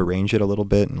still have to arrange it a little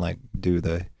bit and like do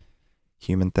the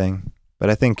human thing. But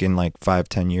I think in like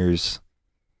 5-10 years,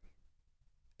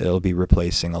 it'll be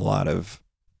replacing a lot of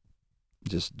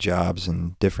just jobs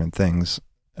and different things.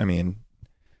 I mean,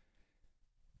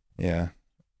 yeah,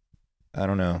 I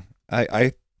don't know.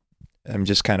 I'm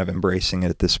just kind of embracing it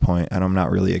at this point, and I'm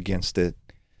not really against it.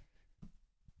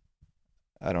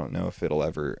 I don't know if it'll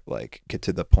ever like get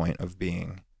to the point of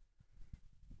being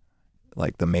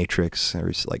like the Matrix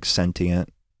or like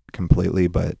sentient completely,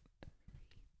 but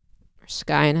Or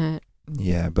Skynet.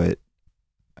 yeah, but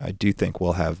I do think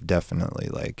we'll have definitely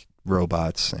like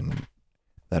robots and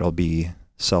that'll be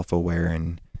self-aware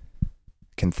and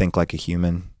can think like a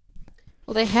human.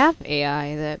 Well, they have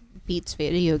AI that beats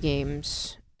video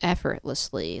games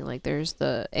effortlessly. Like, there's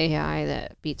the AI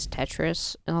that beats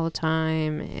Tetris all the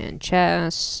time, and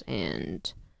chess,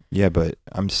 and... Yeah, but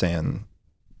I'm saying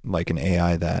like an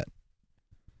AI that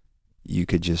you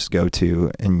could just go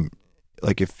to and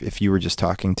like if you were just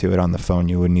talking to it on the phone,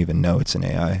 you wouldn't even know it's an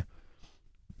AI.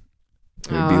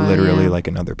 It would be literally like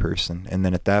another person. And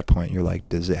then at that point, you're like,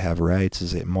 does it have rights?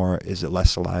 Is it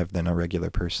less alive than a regular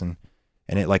person?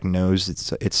 And it like knows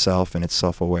itself and it's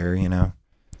self-aware, you know?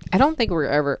 I don't think we're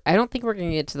going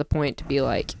to get to the point to be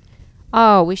like,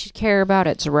 oh, we should care about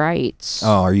its rights.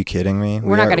 Oh, are you kidding me?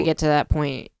 We're not going to get to that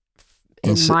point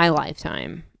in my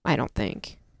lifetime, I don't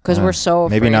think. Because we're so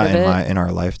afraid maybe not of it. in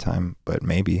our lifetime, but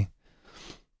maybe.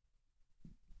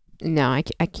 No,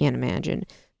 I can't imagine.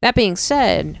 That being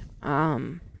said,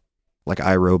 like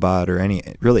iRobot or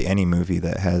any movie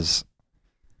that has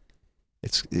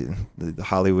the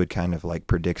Hollywood kind of like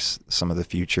predicts some of the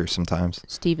future sometimes.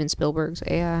 Steven Spielberg's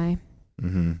AI.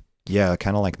 Mm-hmm. Yeah,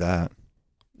 kind of like that.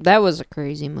 That was a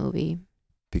crazy movie.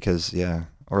 Because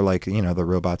or like the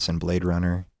robots in Blade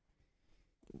Runner.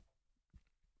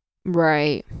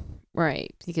 Right.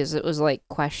 Because it was like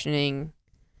questioning,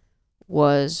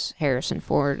 was Harrison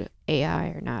Ford AI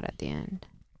or not at the end?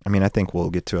 I mean, I think we'll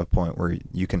get to a point where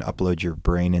you can upload your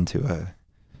brain into a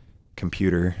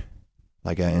computer,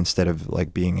 like instead of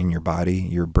like being in your body,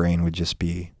 your brain would just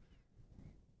be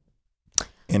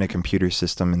in a computer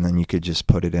system, and then you could just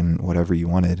put it in whatever you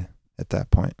wanted at that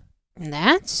point. And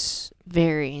that's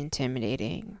very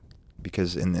intimidating.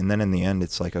 Because and then in the end,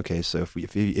 it's like, okay, so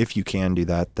if you can do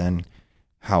that, then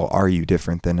how are you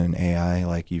different than an AI?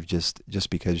 Like you've just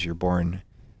because you're born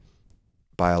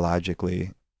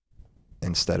biologically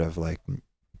instead of like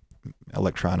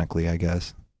electronically, I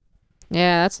guess.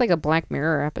 Yeah, that's like a Black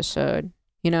Mirror episode.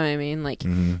 You know what I mean? Like,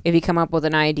 Mm-hmm. if you come up with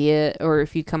an idea, or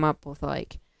if you come up with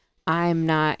like, I'm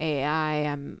not AI,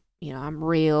 I'm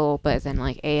real, but then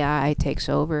like AI takes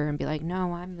over and be like,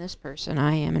 no, I'm this person.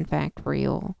 I am in fact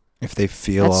real. If they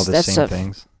feel all the same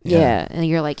things. Yeah, and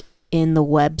you're like in the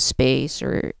web space,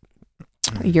 or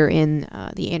you're in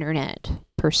the internet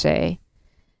per se,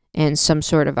 and some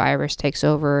sort of virus takes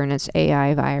over, and it's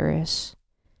AI virus,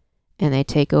 and they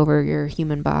take over your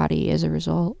human body as a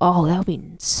result. Oh, that would be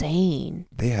insane.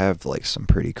 They have like some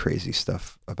pretty crazy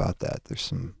stuff about that. There's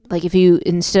some like if you,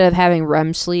 instead of having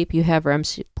REM sleep, you have REM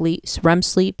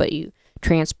sleep, but you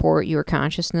transport your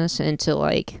consciousness into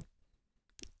like,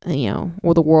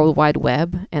 or the World Wide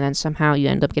Web, and then somehow you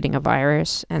end up getting a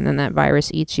virus, and then that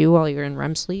virus eats you while you're in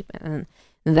REM sleep, and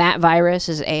that virus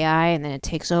is AI, and then it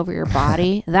takes over your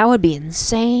body. That would be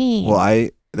insane. Well,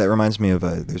 that reminds me of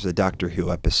there's a Doctor Who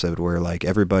episode where like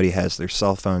everybody has their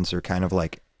cell phones are kind of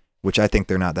like, which I think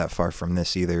they're not that far from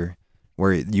this either,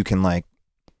 where you can like,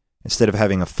 instead of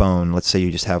having a phone, let's say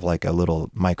you just have like a little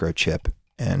microchip,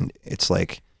 and it's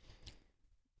like,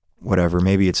 whatever,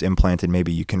 maybe it's implanted,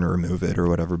 maybe you can remove it or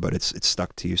whatever, but it's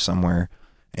stuck to you somewhere,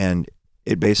 and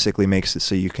it basically makes it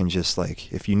so you can just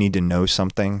like, if you need to know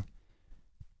something,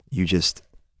 you just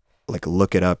like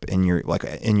look it up in your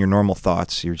normal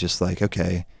thoughts. You're just like,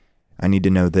 okay, I need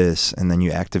to know this, and then you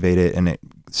activate it, and it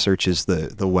searches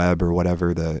the web or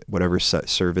whatever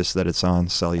service that it's on,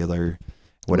 cellular,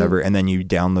 whatever, and then you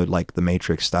download like the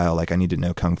Matrix style, like I need to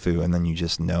know Kung Fu, and then you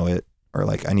just know it. Or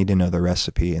like, I need to know the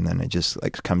recipe, and then it just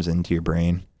like comes into your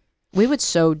brain. We would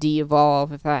so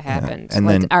de-evolve if that happened. And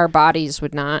like then our bodies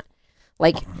would not,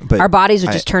 like our bodies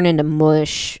would just turn into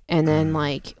mush, and then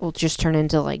like we'll just turn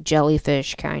into like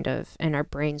jellyfish kind of, and our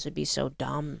brains would be so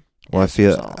dumb. Well, I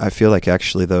feel like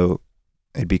actually though,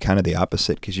 it'd be kind of the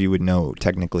opposite, because you would know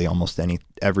technically almost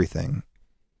everything.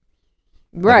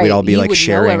 Right, like we'd all be like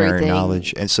sharing our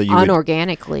knowledge, and so you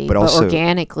unorganically, but also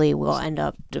organically we'll end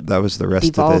up. That was the rest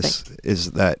devolving. Of this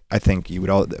is that I think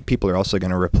people are also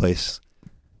going to replace,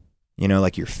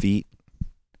 like your feet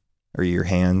or your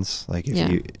hands. Like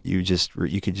if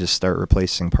you could just start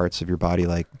replacing parts of your body,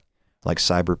 like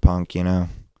cyberpunk.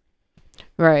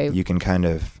 Right. You can kind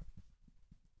of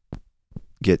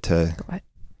get to. Go ahead.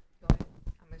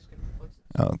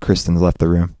 Oh, Kristen's left the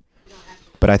room.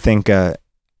 But I think I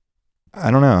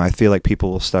don't know. I feel like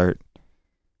people will start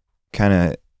kind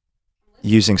of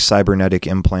using cybernetic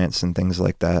implants and things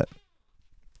like that.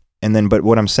 And then, but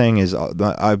what I'm saying is,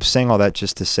 I'm saying all that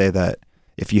just to say that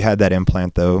if you had that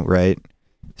implant though, right?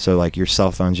 So like your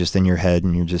cell phone's just in your head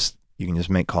and you can just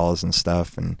make calls and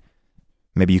stuff, and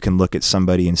maybe you can look at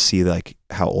somebody and see like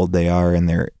how old they are, and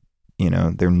their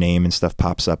name and stuff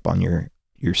pops up on your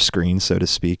screen, so to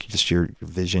speak, just your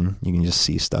vision. You can just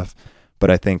see stuff. But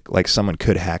I think like someone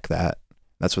could hack that.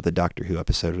 That's what the Doctor Who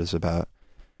episode was about.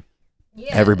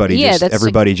 Yeah,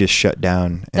 everybody just shut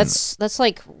down. And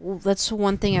that's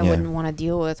one thing I wouldn't want to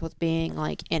deal with being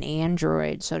like an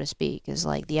android, so to speak, is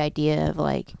like the idea of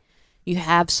like you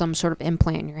have some sort of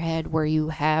implant in your head where you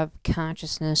have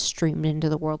consciousness streamed into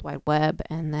the World Wide Web,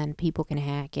 and then people can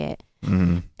hack it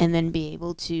and then be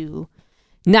able to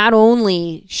not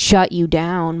only shut you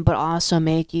down, but also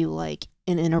make you like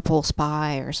an Interpol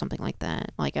spy or something like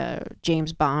that, like a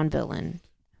James Bond villain.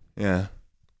 Yeah.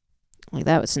 Like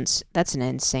that's an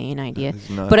insane idea.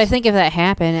 But I think if that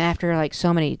happened after like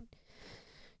so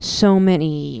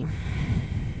many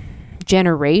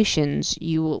generations,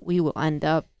 we will end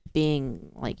up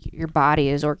being like your body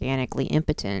is organically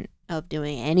impotent of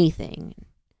doing anything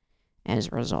as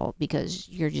a result, because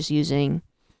you're just using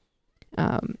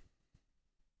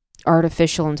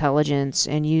artificial intelligence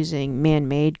and using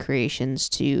man-made creations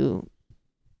to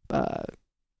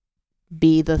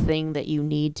be the thing that you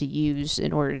need to use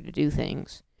in order to do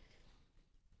things.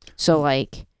 So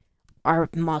like our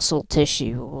muscle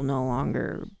tissue will no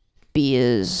longer be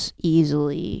as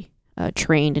easily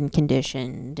trained and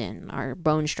conditioned, and our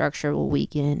bone structure will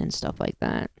weaken and stuff like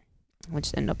that,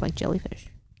 which end up like jellyfish.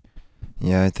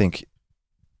 Yeah, I think,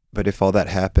 but if all that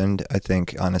happened, I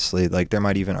think honestly, like there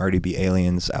might even already be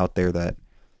aliens out there that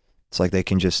it's like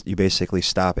you basically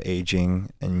stop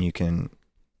aging and you can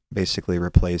basically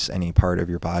replace any part of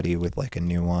your body with like a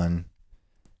new one.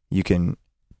 You can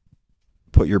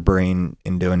put your brain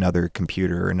into another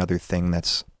computer or another thing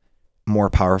that's more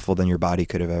powerful than your body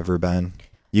could have ever been.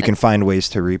 You can find ways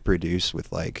to reproduce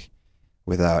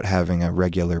without having a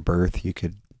regular birth. You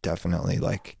could definitely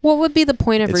like. What would be the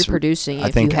point of reproducing?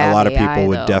 I think a lot of people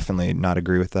would definitely not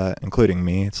agree with that, including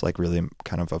me. It's like really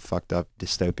kind of a fucked up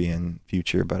dystopian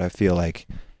future, but I feel like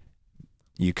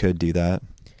you could do that.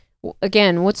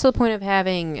 Again, what's the point of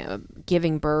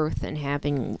giving birth and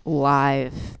having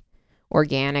live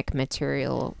organic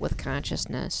material with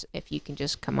consciousness if you can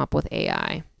just come up with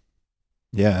AI?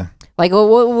 Yeah. Like, what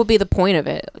will be the point of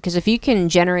it? Because if you can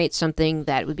generate something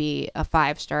that would be a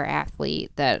 5-star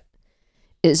athlete that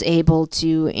is able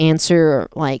to answer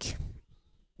like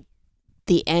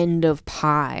the end of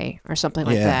pi or something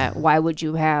like that, why would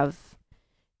you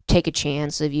take a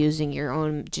chance of using your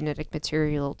own genetic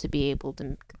material to be able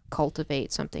to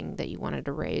cultivate something that you wanted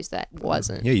to raise that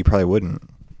wasn't? Yeah, you probably wouldn't.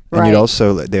 Right.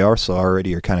 And they also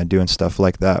already are kind of doing stuff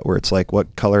like that where it's like,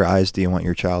 what color eyes do you want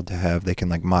your child to have? They can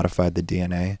like modify the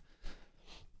DNA.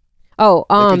 Oh,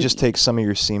 they could just take some of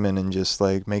your semen and just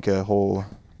like make a hole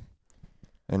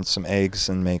and some eggs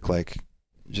and make like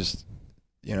just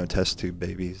test tube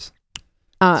babies.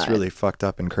 It's really fucked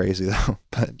up and crazy though.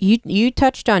 But you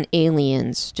touched on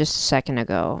aliens just a second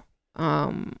ago.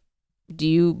 Do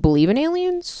you believe in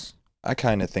aliens? I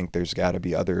kind of think there's got to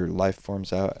be other life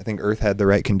forms out. I think Earth had the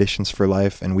right conditions for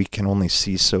life, and we can only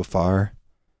see so far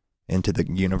into the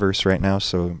universe right now.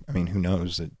 So, I mean, who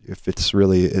knows? If it's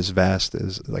really as vast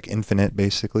as like infinite,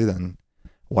 basically, then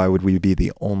why would we be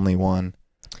the only one?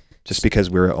 Just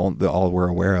because we're all we're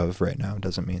aware of right now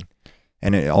doesn't mean.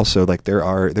 And it also like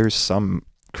there's some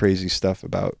crazy stuff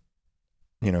about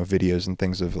videos and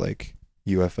things of like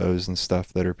UFOs and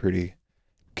stuff that are pretty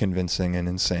convincing and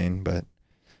insane, but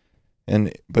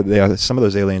some of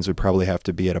those aliens would probably have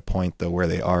to be at a point though where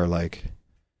they are like,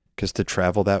 because to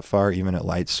travel that far even at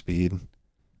light speed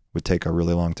would take a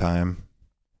really long time,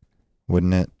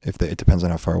 wouldn't it? It depends on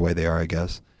how far away they are, I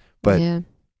guess. But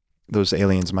those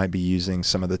aliens might be using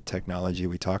some of the technology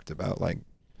we talked about, like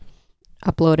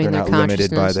uploading their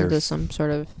consciousness into some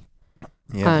sort of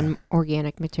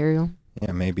organic material.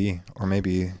 Yeah, maybe. Or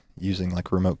maybe using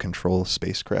like remote control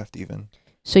spacecraft even.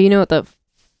 So you know what the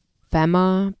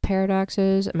Fermi paradox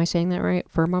is? Am I saying that right?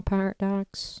 Fermi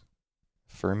paradox?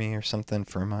 Fermi or something?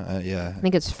 Fermi? Yeah. I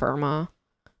think it's Fermi.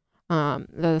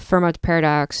 The Fermi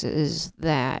paradox is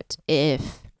that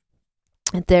if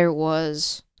there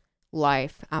was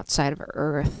life outside of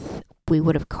Earth, we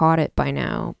would have caught it by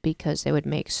now because they would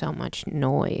make so much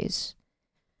noise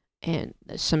and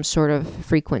some sort of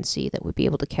frequency that would be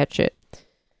able to catch it.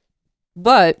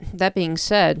 But that being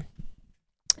said,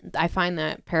 I find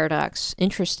that paradox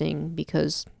interesting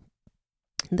because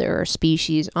there are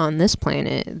species on this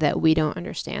planet that we don't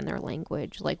understand their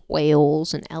language, like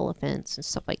whales and elephants and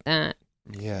stuff like that.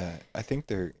 Yeah, I think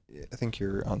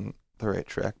you're on the right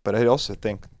track, but I also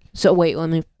think. So wait, let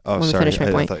me Sorry, finish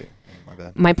my point. My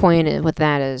bad. My point with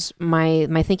that is my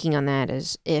thinking on that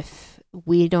is if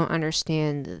we don't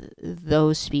understand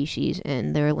those species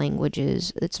and their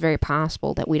languages, it's very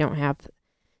possible that we don't have.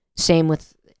 Same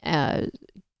with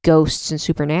ghosts and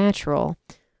supernatural.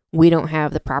 We don't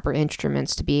have the proper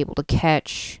instruments to be able to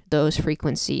catch those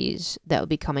frequencies that would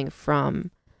be coming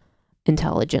from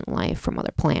intelligent life from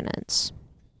other planets.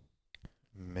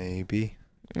 Maybe.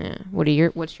 Yeah.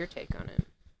 What's your take on it?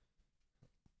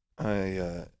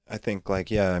 I think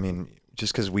I mean,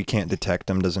 just because we can't detect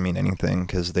them doesn't mean anything,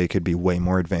 because they could be way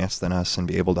more advanced than us and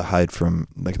be able to hide from,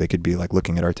 like, they could be like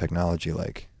looking at our technology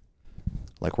like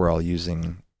we're all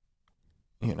using,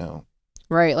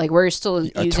 Right, like we're still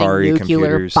using Atari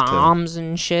nuclear bombs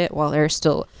and shit while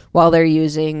they're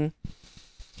using,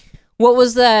 what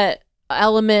was that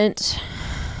element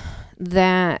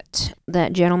that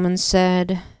gentleman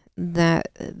said that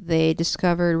they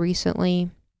discovered recently?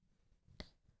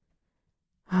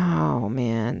 Oh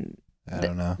man, I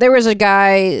don't know. There was a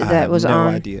guy that was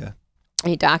on idea.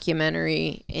 a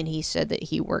documentary, and he said that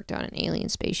he worked on an alien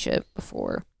spaceship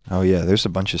before. Oh yeah, there's a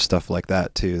bunch of stuff like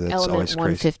that too. That's Element always crazy.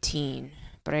 115,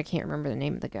 but I can't remember the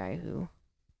name of the guy who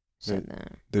said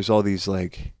that. There's all these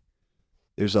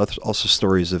there's also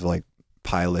stories of like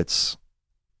pilots,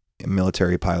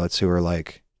 military pilots who are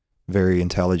like very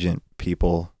intelligent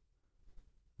people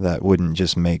that wouldn't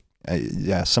just make.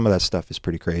 Some of that stuff is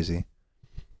pretty crazy.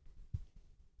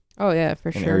 Oh yeah,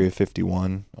 for sure. In Area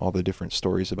 51, all the different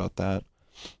stories about that.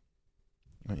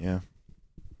 But yeah.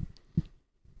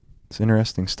 It's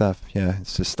interesting stuff. Yeah,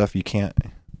 it's just stuff you can't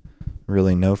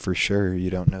really know for sure. You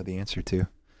don't know the answer to.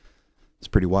 It's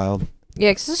pretty wild.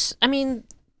 Yeah, because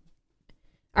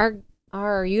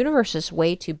our universe is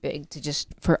way too big to just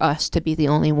for us to be the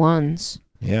only ones.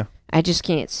 Yeah. I just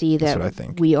can't see that That's what I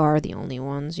think. We are the only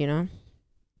ones, you know?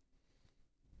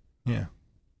 Yeah.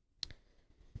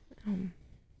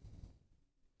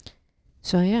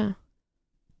 So yeah.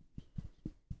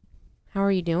 How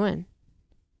are you doing?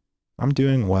 I'm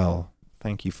doing well.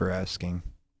 Thank you for asking.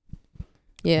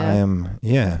 Yeah. I am,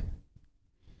 yeah.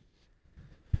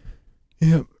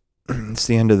 Yep. It's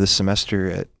the end of the semester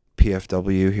at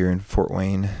PFW here in Fort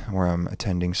Wayne, where I'm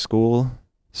attending school.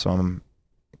 So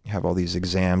have all these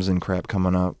exams and crap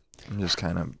coming up. I'm just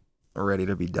kind of ready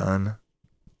to be done.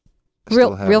 I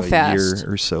still have real a fast.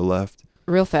 year or so left.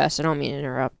 Real fast. I don't mean to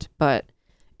interrupt, but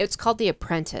it's called The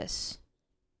Apprentice.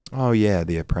 Oh yeah,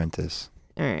 The Apprentice.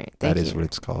 All right. That is what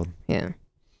it's called. Yeah.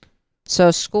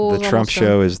 So school. The Trump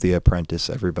show is The Apprentice,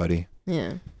 everybody.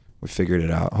 Yeah. We figured it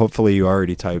out. Hopefully you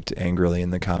already typed angrily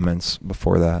in the comments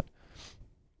before that.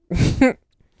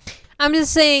 I'm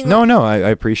just saying. No, I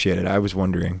appreciate it. I was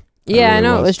wondering. Yeah, I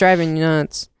know it was driving you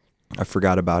nuts. I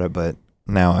forgot about it, but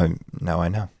now I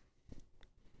know.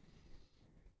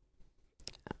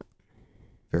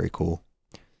 Very cool.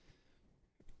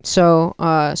 So,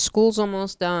 school's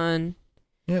almost done.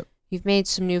 Yep. You've made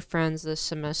some new friends this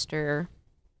semester.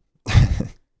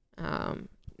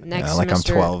 Next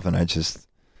semester, I'm 12 and I just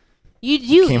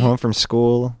you came home from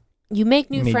school. You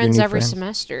make new friends every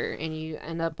semester, and you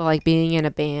end up like being in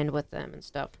a band with them and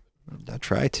stuff. I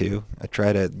try to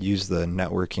use the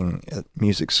networking at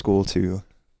music school to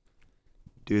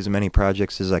do as many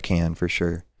projects as I can, for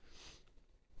sure.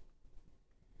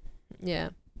 Yeah.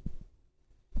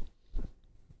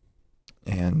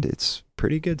 And it's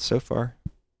pretty good so far.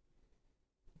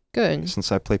 Good.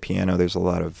 Since I play piano, there's a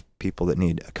lot of people that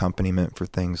need accompaniment for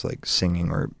things like singing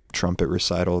or trumpet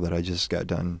recital that I just got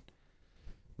done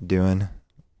doing.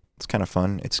 It's kind of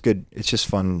fun. It's good. It's just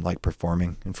fun, like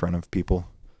performing in front of people.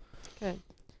 Good.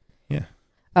 Yeah.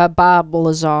 Bob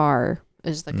Lazar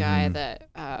is the guy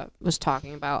that was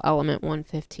talking about Element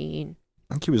 115.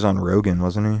 I think he was on Rogan,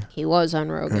 wasn't he? He was on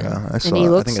Rogan. Yeah, I saw. And he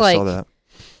looks I saw that.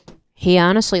 He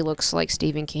honestly looks like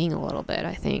Stephen King a little bit,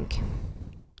 I think.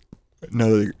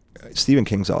 No, Stephen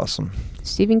King's awesome.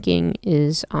 Stephen King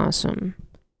is awesome.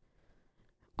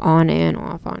 On and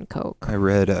off on coke. I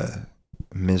read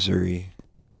Misery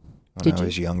when I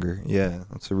was younger. Yeah,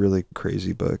 it's a really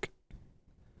crazy book.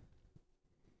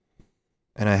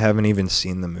 And I haven't even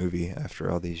seen the movie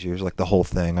after all these years. Like the whole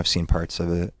thing. I've seen parts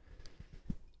of it.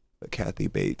 But Kathy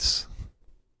Bates,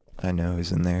 I know,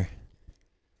 is in there.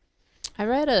 I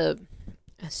read a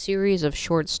series of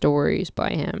short stories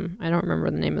by him. I don't remember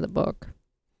the name of the book.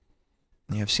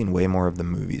 Yeah, I've seen way more of the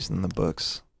movies than the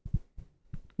books.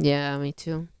 Yeah, me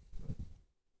too.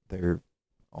 They're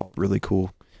all really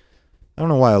cool. I don't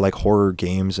know why I like horror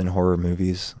games and horror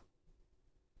movies.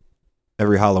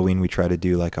 Every Halloween we try to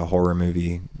do like a horror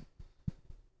movie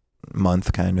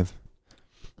month, kind of.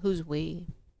 Who's we?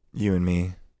 You and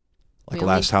me. Like We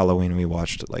last Halloween we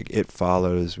watched like It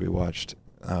Follows. We watched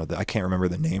I can't remember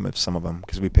the name of some of them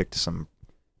because we picked some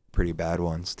pretty bad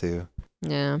ones too.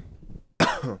 Yeah.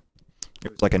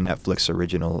 It was like a Netflix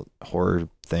original horror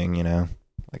thing, you know?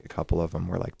 Like a couple of them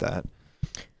were like that.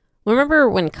 Remember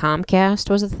when Comcast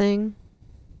was a thing?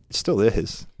 It still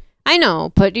is. I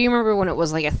know, but do you remember when it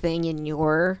was like a thing in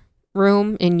your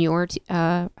room, in your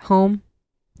home?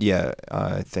 Yeah,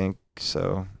 I think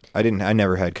so. I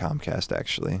never had Comcast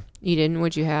actually. You didn't?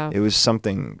 What'd you have? It was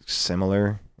something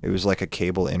similar. It was like a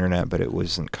cable internet, but it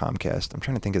wasn't Comcast. I'm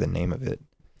trying to think of the name of it.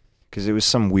 Because it was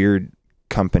some weird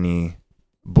company,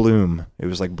 Bloom. It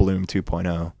was like Bloom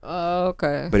 2.0. Oh,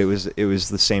 okay. But it was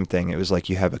the same thing. It was like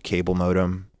you have a cable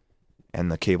modem,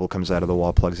 and the cable comes out of the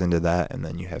wall, plugs into that, and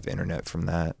then you have internet from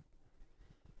that.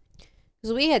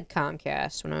 Because we had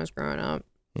Comcast when I was growing up.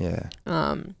 Yeah.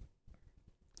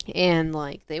 And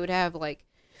like they would have like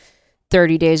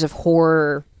 30 Days of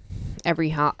Horror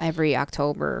every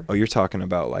October. Oh, you're talking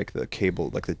about like the cable,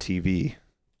 like the TV.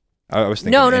 I was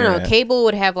thinking No. internet. Cable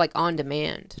would have like on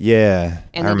demand. Yeah,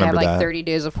 And I they'd have remember like that. 30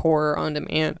 Days of Horror on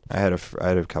demand. I had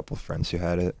a couple of friends who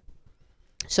had it.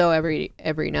 So every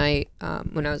night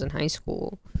when I was in high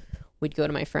school, we'd go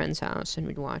to my friend's house and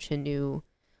we'd watch a new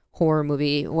horror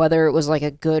movie. Whether it was like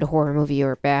a good horror movie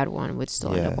or a bad one, we'd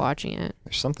still end up watching it.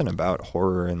 There's something about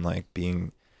horror and like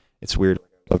it's weird.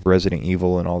 I love Resident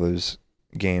Evil and all those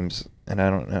games, and I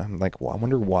don't know. I'm like, well, I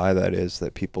wonder why that is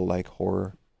that people like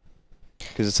horror.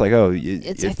 Because it's like,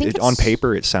 on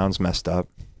paper it sounds messed up.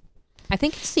 I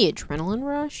think it's the adrenaline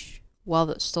rush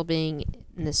while still being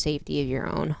in the safety of your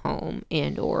own home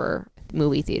and or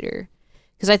movie theater.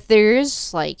 Because there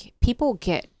is like people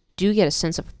do get a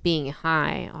sense of being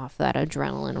high off that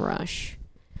adrenaline rush.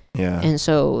 Yeah. And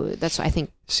so that's I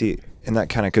think. See, and that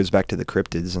kind of goes back to the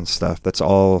cryptids and stuff. That's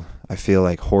all I feel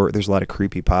like horror. There's a lot of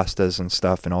creepypastas and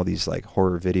stuff, and all these like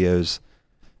horror videos.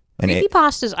 And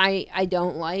Creepypastas I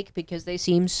don't like because they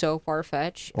seem so far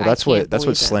fetched. Well, that's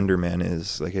what Slender Man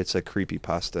is. Like it's a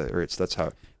creepypasta, or that's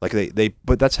how like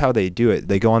but that's how they do it.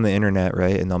 They go on the internet,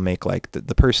 right, and they'll make like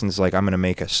the person's like, I'm gonna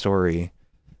make a story,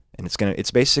 and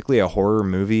it's basically a horror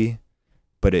movie,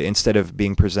 but instead of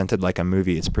being presented like a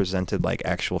movie, it's presented like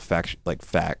actual facts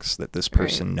that this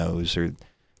person knows, or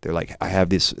they're like, I have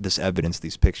this evidence,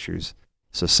 these pictures.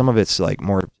 So some of it's like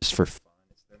more just for fun.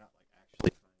 They're not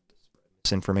like actually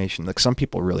misinformation. Like some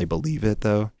people really believe it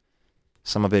though.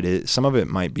 Some of it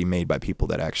might be made by people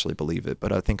that actually believe it,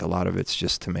 but I think a lot of it's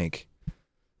just to make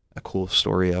a cool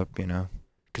story up, you know?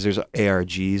 Because there's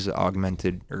ARGs,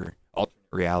 augmented or alternate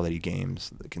reality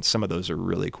games. And some of those are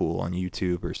really cool on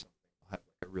YouTube, or have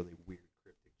a really weird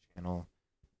cryptic channel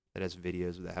that has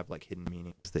videos that have like hidden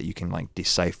meanings that you can like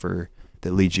decipher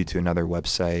that leads you to another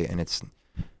website,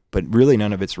 but really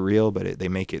none of it's real, but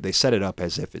they set it up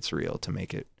as if it's real to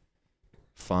make it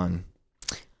fun.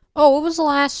 Oh, what was the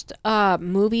last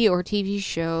movie or TV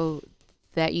show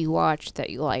that you watched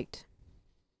that you liked?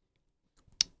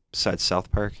 Besides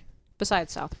South Park?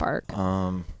 Besides South Park.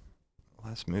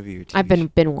 Last movie or TV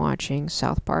I've been watching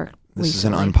South Park This recently. is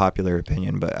an unpopular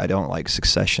opinion, but I don't like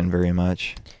Succession very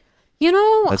much. You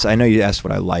know... I know you asked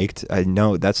what I liked. I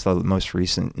know that's the most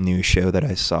recent new show that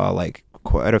I saw, like,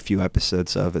 quite a few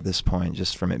episodes of at this point,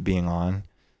 just from it being on.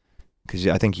 Because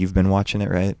I think you've been watching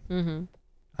it, right? Mm-hmm.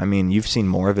 I mean, you've seen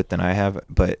more of it than I have,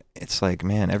 but it's like,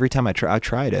 man, every time I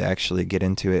try to actually get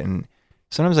into it, and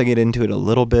sometimes I get into it a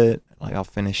little bit. Like, I'll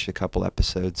finish a couple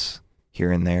episodes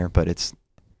here and there, but it's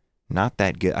not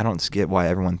that good. I don't get why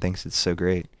everyone thinks it's so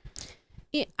great.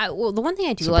 Yeah, well, the one thing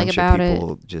I do It's a like bunch about of it...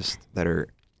 people just that are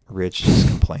rich just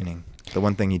complaining. The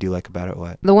one thing you do like about it,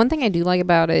 what? The one thing I do like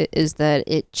about it is that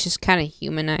it just kind of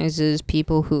humanizes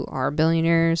people who are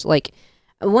billionaires. Like,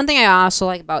 one thing I also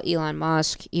like about Elon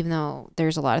Musk, even though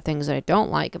there's a lot of things that I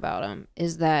don't like about him,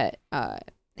 is that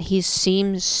he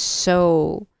seems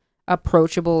so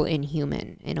approachable and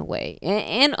human in a way,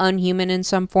 and unhuman in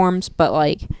some forms, but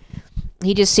like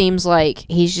he just seems like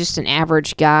he's just an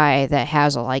average guy that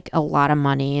has a lot of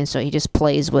money, and so he just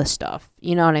plays with stuff.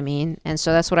 You know what I mean? And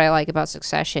so that's what I like about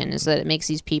Succession, is that it makes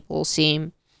these people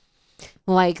seem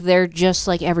like they're just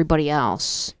like everybody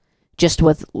else, just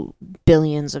with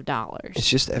billions of dollars. It's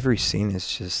just every scene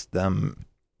is just them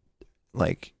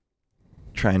like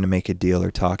trying to make a deal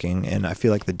or talking, and I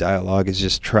feel like the dialogue is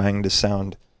just trying to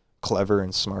sound clever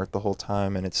and smart the whole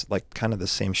time, and it's like kind of the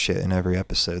same shit in every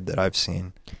episode that I've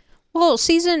seen. Well,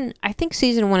 I think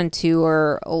season 1 and 2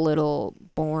 are a little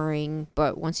boring,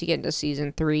 but once you get into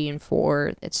season 3 and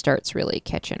 4, it starts really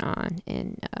catching on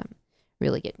and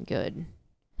really getting good.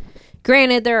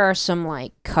 Granted, there are some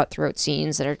like cutthroat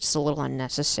scenes that are just a little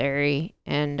unnecessary,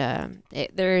 and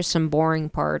there's some boring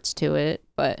parts to it,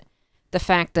 but the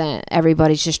fact that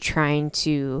everybody's just trying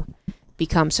to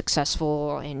become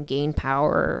successful and gain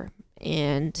power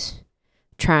and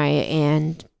try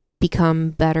and become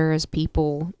better as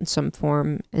people in some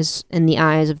form is in the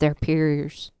eyes of their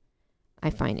peers,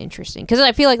 I find interesting, because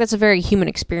I feel like that's a very human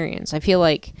experience. I feel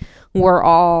like we're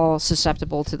all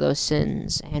susceptible to those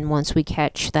sins, and once we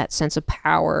catch that sense of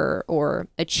power or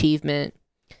achievement,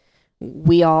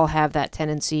 we all have that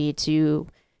tendency to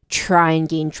try and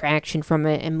gain traction from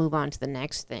it and move on to the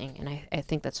next thing. And I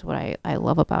think that's what I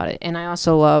love about it. And I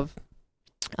also love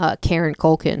Karen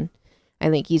Culkin. I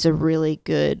think he's a really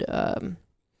good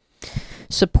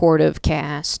supportive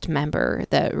cast member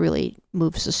that really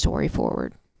moves the story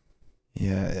forward.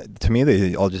 Yeah, to me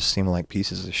they all just seem like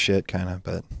pieces of shit, kind of.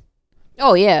 But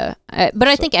oh yeah, I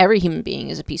think every human being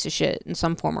is a piece of shit in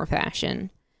some form or fashion.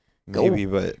 maybe,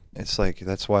 but it's like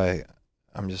that's why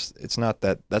I'm just. It's not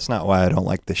that. That's not why I don't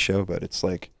like this show. But it's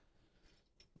like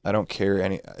I don't care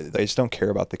I just don't care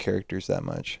about the characters that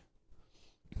much.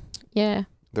 Yeah.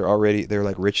 They're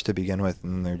like rich to begin with,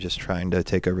 and they're just trying to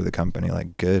take over the company.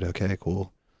 Like, good, okay,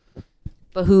 cool.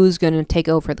 But who's gonna take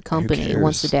over the Who company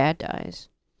once the cares? dad dies?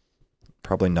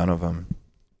 Probably none of them.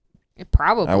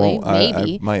 Probably, I won't.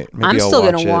 maybe. Maybe I'm I'll still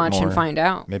watch gonna it watch more. and find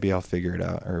out. Maybe I'll figure it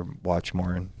out or watch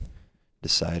more and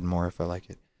decide more if I like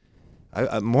it. I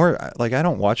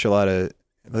don't watch a lot of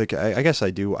like I guess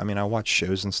I do. I mean, I watch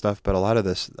shows and stuff, but a lot of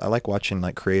this I like watching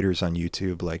like creators on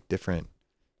YouTube, like different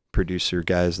producer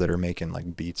guys that are making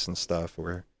like beats and stuff,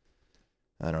 or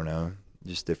I don't know,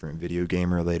 just different video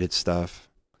game related stuff.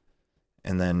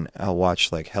 And then I'll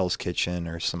watch like Hell's Kitchen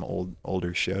or some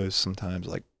older shows sometimes.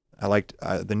 Like I liked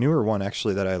the newer one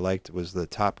actually that I liked was the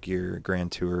Top Gear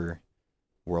Grand Tour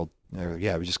World.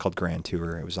 Yeah, it was just called Grand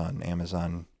Tour. It was on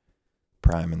Amazon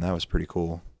Prime, and that was pretty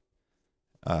cool.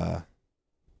 But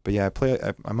yeah,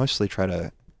 I mostly try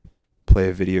to play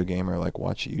a video game or like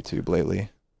watch YouTube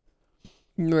lately.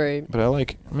 Right. But I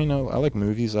like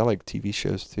movies. I like TV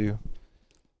shows too.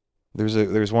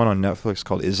 There's one on Netflix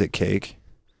called Is It Cake?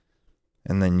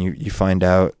 And then you find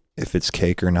out if it's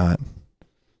cake or not.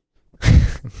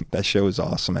 That show is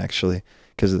awesome, actually,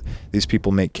 because these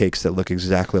people make cakes that look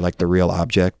exactly like the real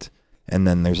object, and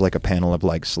then there's like a panel of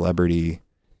like celebrity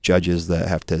judges that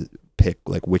have to pick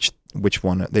like which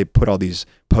one. They put all these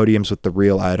podiums with the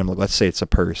real item. Like, let's say it's a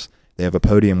purse. They have a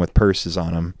podium with purses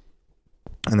on them,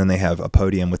 and then they have a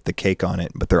podium with the cake on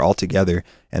it, but they're all together,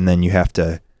 and then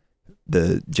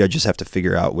the judges have to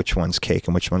figure out which one's cake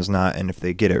and which one's not, and if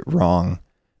they get it wrong,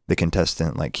 the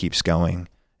contestant like keeps going,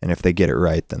 and if they get it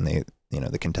right, then the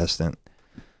contestant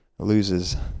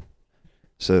loses.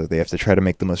 So they have to try to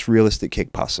make the most realistic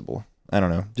cake possible. I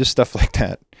don't know, just stuff like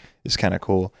that is kind of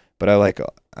cool. But I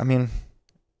don't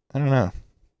know,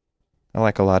 I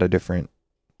like a lot of different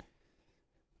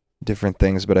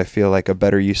things, but I feel like a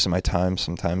better use of my time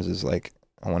sometimes is like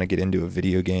I want to get into a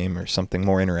video game or something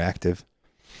more interactive.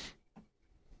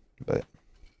 But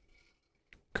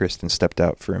Kristen stepped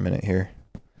out for a minute here.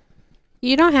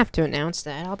 You don't have to announce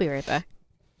that. I'll be right back.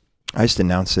 I just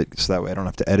announce it so that way I don't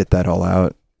have to edit that all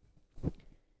out.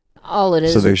 All it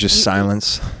is. So there's just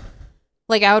silence.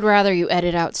 Like, I would rather you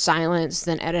edit out silence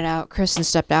than edit out Kristen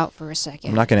stepped out for a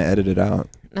second. I'm not going to edit it out.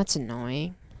 That's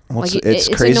annoying. Well, Like, it's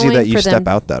it's crazy annoying that you for step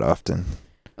them. out that often.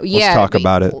 Yeah, Let's talk but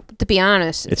about it. To be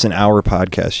honest. It's an hour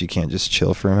podcast. You can't just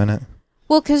chill for a minute.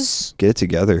 Well, because Get it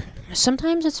together.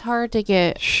 sometimes it's hard to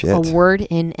get Shit. a word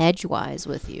in edgewise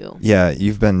with you. Yeah,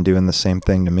 you've been doing the same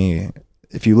thing to me.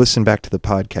 If you listen back to the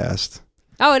podcast,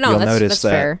 Oh, no, you'll that's notice that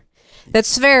fair.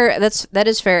 That's fair. That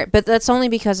is fair. But that's only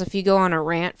because if you go on a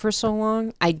rant for so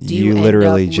long, I do You end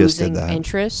literally up just did losing that.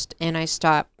 interest, and I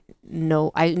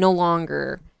no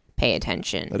longer pay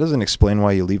attention. that doesn't explain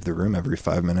why you leave the room every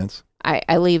 5 minutes.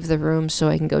 I leave the room so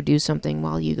I can go do something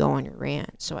while you go on your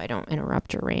rant, so I don't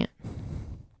interrupt your rant.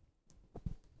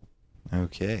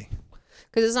 Okay.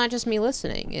 Because it's not just me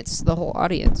listening; it's the whole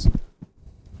audience.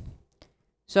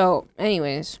 So,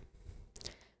 anyways,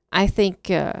 I think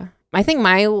the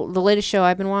latest show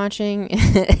I've been watching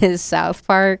is South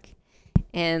Park,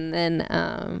 and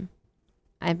then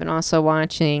I've been also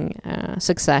watching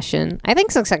Succession. I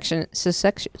think Succession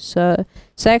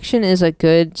is a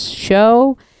good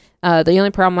show. The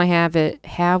only problem I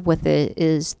have with it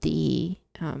is the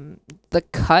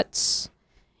cuts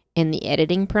in the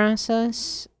editing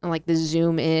process, like the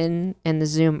zoom in and the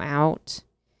zoom out,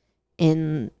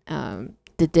 in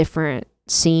the different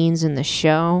scenes in the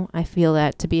show. I feel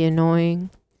that to be annoying.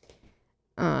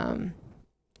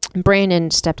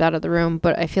 Brandon stepped out of the room,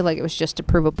 but I feel like it was just to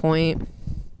prove a point.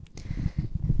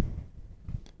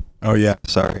 Oh, yeah.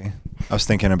 Sorry. I was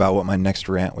thinking about what my next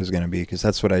rant was going to be, because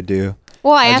that's what I do.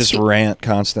 Well, I just rant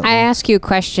constantly. I ask you a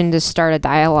question to start a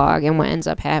dialogue, and what ends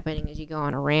up happening is you go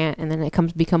on a rant, and then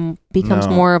it becomes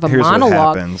more of a monologue.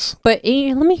 What happens. But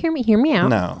let me hear me out.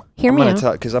 No. Hear me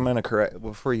out. Because I'm going to correct,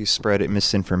 before you spread it,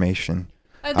 misinformation.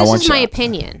 This is my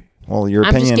opinion. Well, your I'm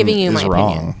opinion just giving you is my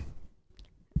wrong. opinion.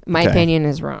 My opinion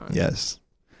is wrong. Yes.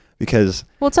 Because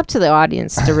it's up to the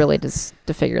audience to really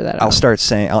to figure that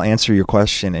out. I'll answer your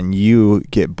question, and you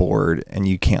get bored and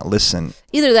you can't listen.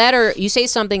 Either that, or you say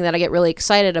something that I get really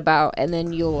excited about, and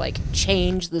then you'll like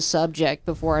change the subject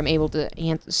before I'm able to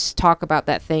talk about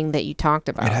that thing that you talked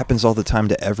about. It happens all the time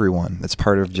to everyone. That's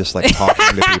part of just like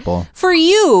talking to people. For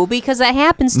you, because that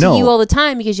happens to you all the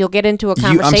time, because you'll get into a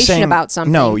conversation about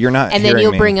something. No, you're not. And then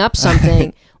you'll bring up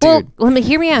something. Well, let me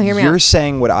hear me out. You're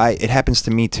saying it happens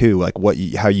to me too. Like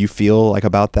how you feel like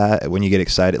about that when you get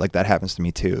excited. Like that happens to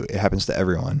me too. It happens to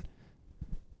everyone.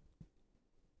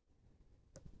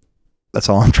 That's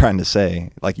all I'm trying to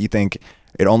say. Like you think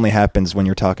it only happens when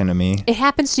you're talking to me. It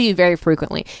happens to you very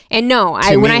frequently. And no,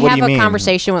 when I have a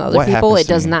conversation with other people, it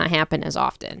does not happen as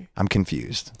often. I'm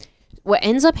confused. What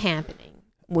ends up happening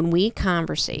when we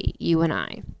conversate, you and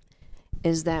I,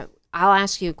 is that I'll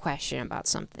ask you a question about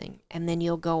something, and then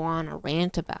you'll go on a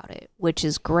rant about it, which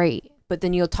is great. But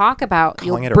then you'll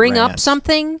bring up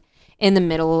something in the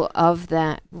middle of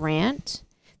that rant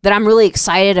that I'm really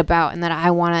excited about and that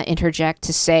I want to interject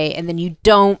to say, and then you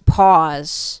don't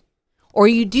pause, or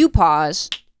you do pause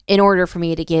in order for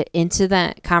me to get into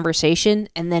that conversation,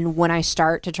 and then when I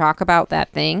start to talk about that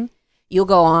thing, you'll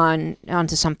go on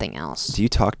to something else. Do you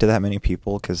talk to that many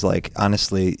people? Because like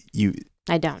honestly,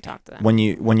 I don't talk to them. When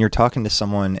you're talking to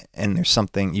someone and there's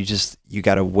something, you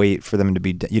got to wait for them to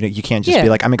be, you can't just be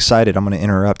like, I'm excited, I'm going to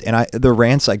interrupt. And the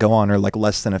rants I go on are like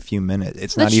less than a few minutes.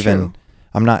 It's not even, true.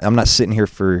 I'm not sitting here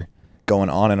for going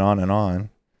on and on and on.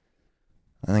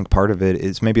 I think part of it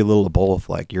is maybe a little of both,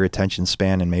 like your attention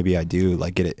span, and maybe I do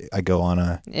like I go on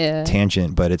a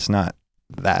tangent, but it's not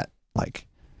that like.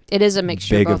 It is a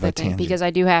mixture of both, I think, because I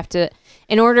do have to,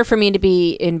 in order for me to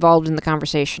be involved in the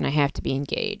conversation, I have to be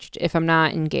engaged. If I'm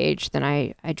not engaged, then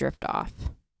I drift off.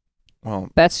 Well,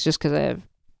 that's just because I have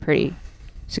pretty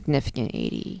significant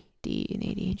ADD and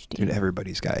ADHD. Dude,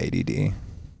 everybody's got ADD.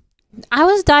 I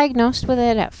was diagnosed with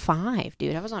it at 5,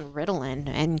 dude. I was on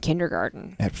Ritalin in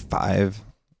kindergarten. At 5?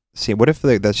 See, what if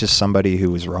that's just somebody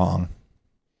who was wrong?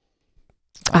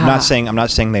 I'm not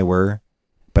saying they were.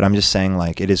 But I'm just saying,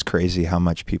 like, it is crazy how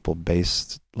much people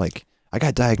like, I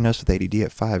got diagnosed with ADD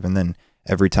at 5, and then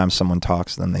every time someone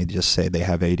talks, then they just say they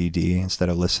have ADD instead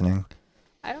of listening.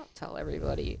 I don't tell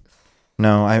everybody.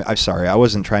 No, I'm sorry. I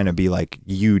wasn't trying to be like,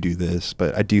 you do this,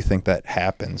 but I do think that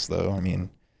happens, though. I mean,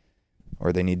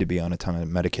 or they need to be on a ton of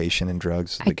medication and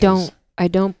drugs. I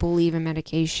don't believe in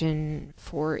medication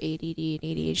for ADD and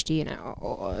ADHD,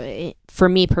 and for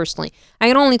me personally, I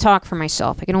can only talk for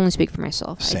myself. I can only speak for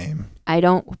myself. Same. I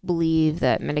don't believe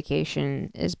that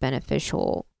medication is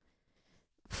beneficial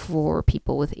for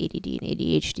people with ADD and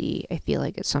ADHD. I feel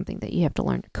like it's something that you have to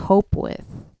learn to cope with,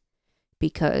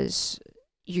 because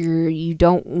you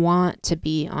don't want to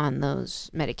be on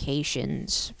those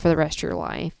medications for the rest of your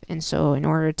life. And so in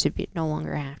order to no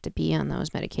longer have to be on those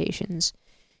medications,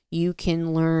 you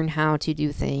can learn how to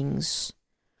do things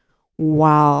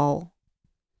while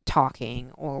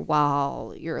talking or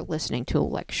while you're listening to a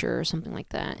lecture or something like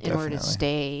that in order to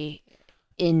stay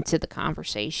into the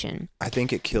conversation. I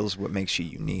think it kills what makes you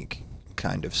unique,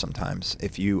 kind of, sometimes.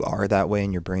 If you are that way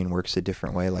and your brain works a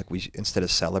different way, like instead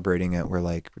of celebrating it,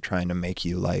 we're trying to make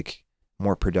you like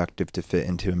more productive to fit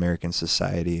into American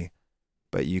society.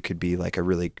 But you could be like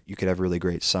you could have really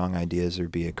great song ideas or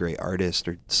be a great artist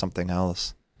or something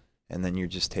else. And then you're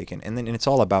just and it's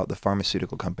all about the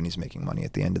pharmaceutical companies making money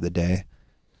at the end of the day.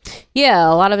 Yeah,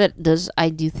 a lot of it I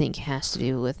do think has to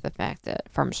do with the fact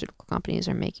that pharmaceutical companies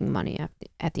are making money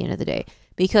at the end of the day.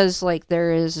 Because like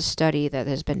there is a study that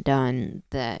has been done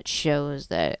that shows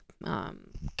that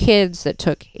kids that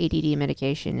took ADD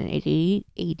medication and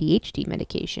ADHD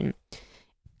medication,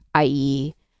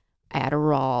 i.e.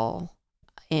 Adderall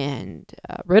and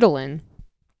Ritalin,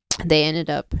 they ended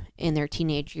up in their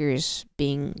teenage years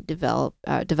being developed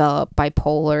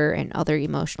bipolar and other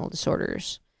emotional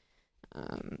disorders.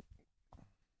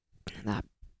 Not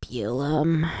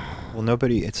BLM. Well,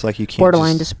 it's like you can't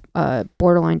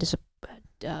borderline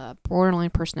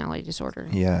personality disorder.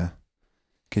 Yeah,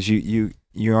 because you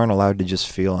you aren't allowed to just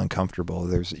feel uncomfortable.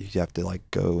 You have to like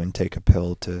go and take a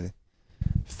pill to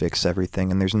fix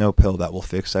everything, and there's no pill that will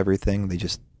fix everything.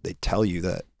 They tell you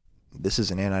that this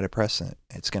is an antidepressant.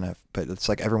 But it's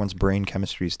like everyone's brain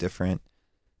chemistry is different,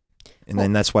 and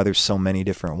then that's why there's so many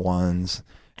different ones.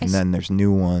 And then there's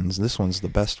new ones. This one's the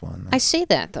best one. I say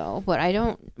that though, but I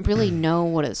don't really know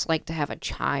what it's like to have a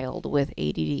child with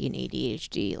ADD and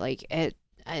ADHD. Like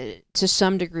to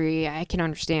some degree, I can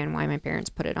understand why my parents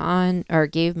put it on or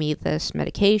gave me this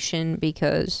medication,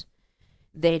 because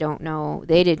they didn't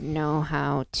know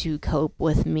how to cope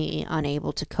with me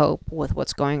unable to cope with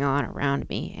what's going on around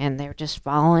me, and they're just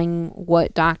following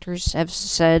what doctors have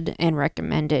said and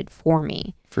recommended for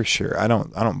me. For sure.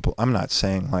 I'm not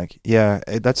saying like, yeah,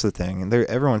 that's the thing. And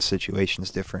everyone's situation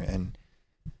is different, and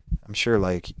I'm sure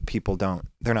like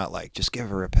they're not like, just give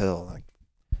her a pill. Like,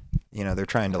 they're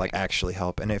trying to like actually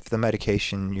help. And if the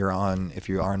medication if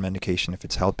you are on medication, if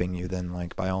it's helping you, then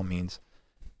like by all means,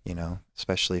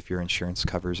 especially if your insurance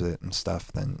covers it and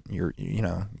stuff, then you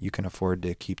can afford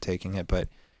to keep taking it. But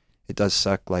it does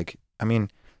suck. Like, I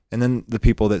mean, and then the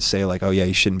people that say like, oh yeah,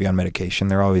 you shouldn't be on medication,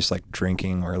 they're always like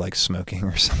drinking or like smoking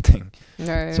or something.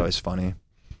 Right. It's always funny.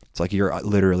 It's like you're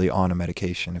literally on a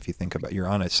medication. If you think about, you're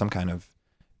on some kind of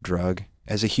drug.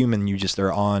 As a human, you just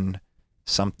are on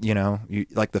some, you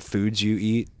like the foods you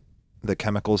eat, the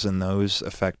chemicals in those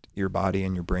affect your body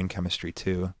and your brain chemistry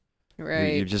too.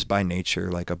 Right. You're just by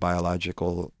nature like a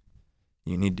biological.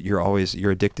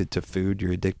 You're addicted to food.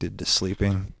 You're addicted to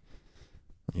sleeping.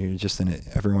 You're just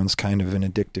everyone's kind of an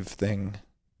addictive thing,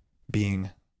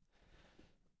 being.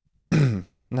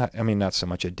 Not so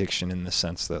much addiction in the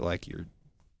sense that like you're,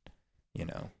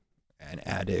 an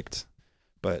addict,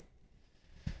 but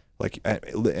like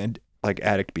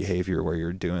addict behavior where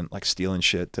you're doing like stealing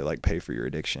shit to like pay for your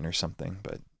addiction or something.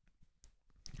 But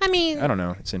I mean, I don't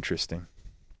know. It's interesting.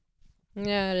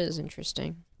 Yeah, it is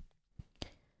interesting.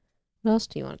 What else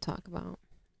do you want to talk about?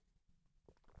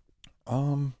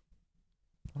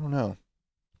 I don't know.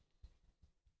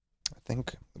 I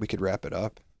think we could wrap it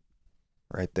up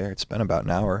right there. It's been about an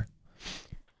hour.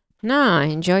 No, I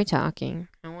enjoy talking.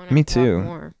 I want to Me talk too.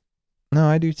 more. No,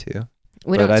 I do too.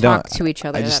 We But don't talk to each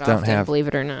other I just that don't often, believe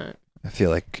it or not. I feel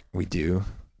like we do.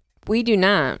 We do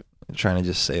not. I'm trying to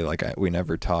just say like we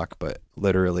never talk, but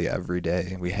literally every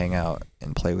day we hang out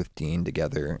and play with Dean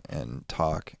together and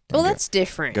talk. Well, that's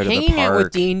different. go to the Hanging out with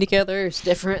park. Dean together is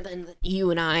different than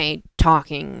you and I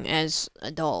talking as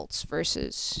adults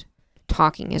versus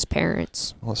talking as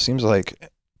parents. Well, it seems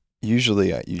like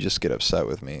usually you just get upset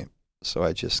with me, so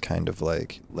I just kind of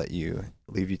like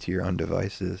leave you to your own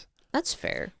devices. That's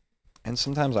fair. And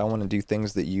sometimes I want to do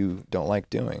things that you don't like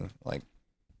doing, like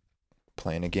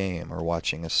playing a game or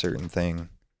watching a certain thing.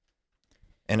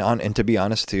 And to be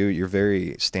honest too, you're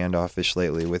very standoffish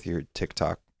lately with your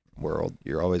TikTok world.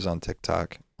 You're always on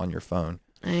TikTok on your phone.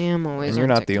 I am always. And you're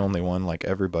not the only one. Like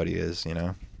everybody is,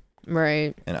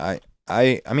 Right. And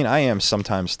I mean, I am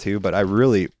sometimes too, but I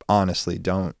really honestly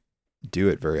don't do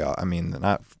it very often. I mean,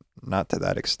 not to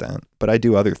that extent, but I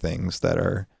do other things that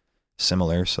are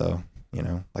similar. So,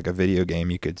 like a video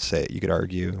game, you could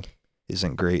argue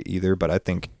isn't great either, but I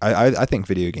think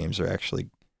video games are actually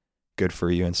good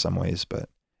for you in some ways,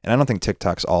 and I don't think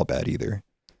TikTok's all bad either.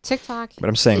 TikTok. But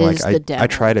I'm saying like I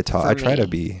try to talk. I try to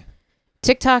be.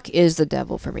 TikTok is the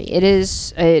devil for me. It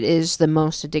is the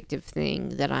most addictive thing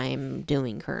that I'm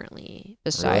doing currently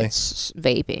besides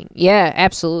vaping. Yeah,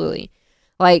 absolutely.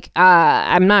 Like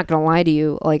I'm not gonna lie to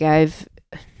you. Like I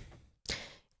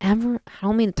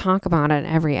don't mean to talk about it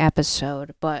every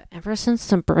episode, but ever since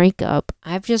the breakup,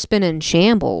 I've just been in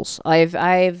shambles.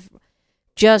 I've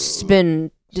just been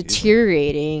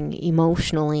deteriorating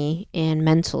emotionally and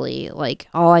mentally. Like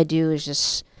all I do is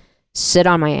just sit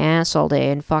on my ass all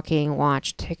day and fucking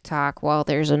watch TikTok while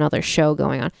there's another show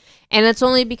going on. And it's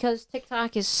only because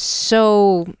TikTok is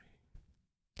so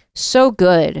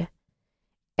good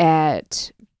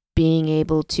at being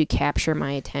able to capture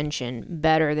my attention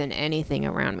better than anything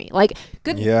around me. Like,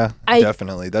 good. Yeah,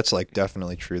 definitely. That's like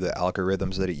definitely true. The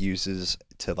algorithms that it uses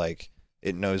to like,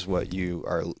 it knows what you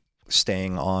are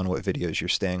staying on, what videos you're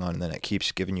staying on, and then it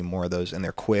keeps giving you more of those, and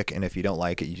they're quick. And if you don't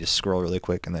like it, you just scroll really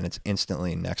quick, and then it's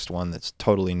instantly next one that's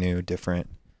totally new, different.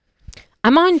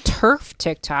 I'm on TERF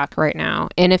TikTok right now,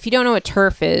 and if you don't know what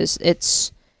TERF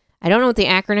is, I don't know what the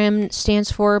acronym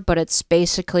stands for, but it's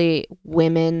basically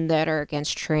women that are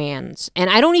against trans. And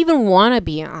I don't even want to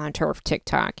be on TERF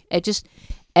TikTok. It just,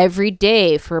 every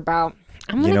day for about,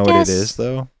 I'm going to guess. You know what it is,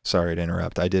 though? Sorry to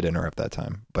interrupt. I did interrupt that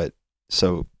time. But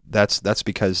so that's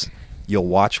because you'll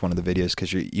watch one of the videos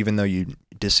because even though you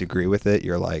disagree with it,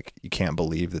 you're like, you can't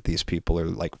believe that these people are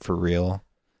like for real.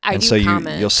 I and do so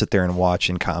comment. you'll sit there and watch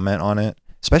and comment on it.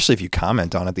 Especially if you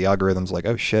comment on it, the algorithm's like,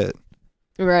 oh shit.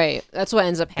 Right. That's what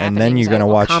ends up happening. And then you're I gonna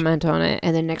will watch. comment on it,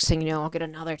 and then next thing you know, I'll get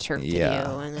another Turk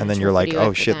video, And then you're like,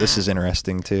 oh shit, this is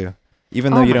interesting too.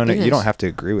 Even though Oh you my don't goodness. have to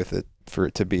agree with it for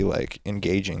it to be like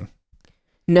engaging.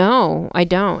 No, I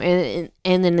don't,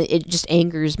 and then it just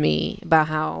angers me about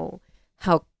how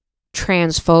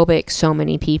transphobic so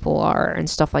many people are and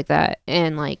stuff like that.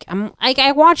 And like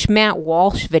I watch Matt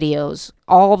Walsh videos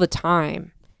all the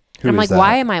time. Who And I'm is like, that?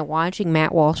 why am I watching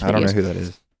Matt Walsh videos? I don't know who that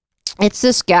is. It's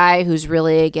this guy who's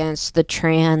really against the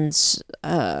trans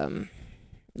movement.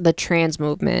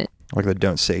 Like the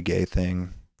don't say gay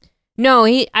thing. No,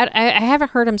 I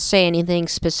haven't heard him say anything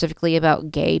specifically about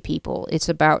gay people. It's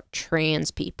about trans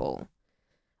people.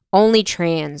 Only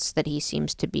trans that he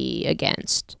seems to be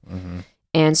against. Mm-hmm.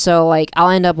 And so, like, I'll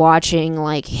end up watching,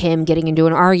 like, him getting into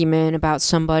an argument about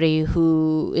somebody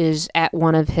who is at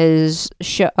one of his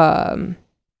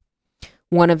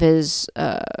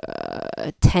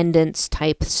attendance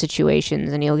type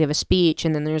situations, and he'll give a speech,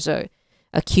 and then there's a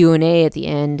Q&A at the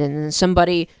end, and then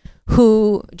somebody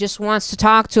who just wants to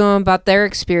talk to him about their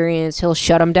experience, he'll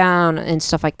shut him down and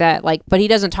stuff like that. Like, but he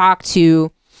doesn't talk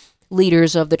to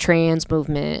leaders of the trans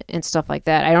movement and stuff like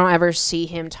that. I don't ever see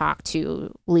him talk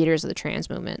to leaders of the trans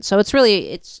movement. So it's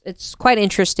really it's quite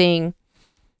interesting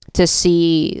to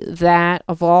see that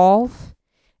evolve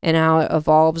and how it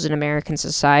evolves in American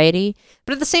society.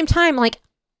 But at the same time, like,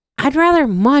 I'd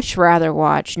much rather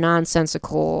watch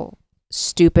nonsensical,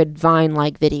 stupid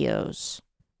Vine-like videos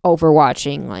over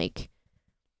watching, like,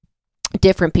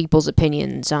 different people's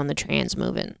opinions on the trans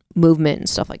movement and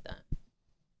stuff like that.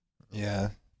 Yeah.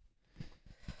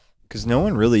 Because no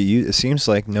one really it seems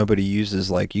like nobody uses,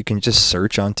 like, you can just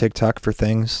search on TikTok for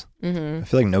things. Mm-hmm. I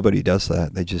feel like nobody does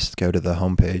that. They just go to the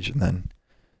homepage and then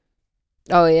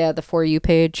Oh, yeah, the For You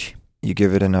page. you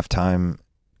give it enough time,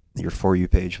 your For You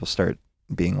page will start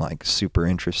being, like, super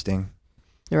interesting.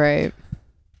 Right.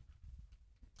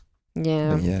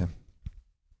 Yeah. But yeah.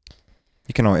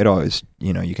 You can always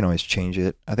change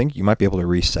it. I think you might be able to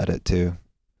reset it too.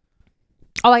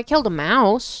 Oh, I killed a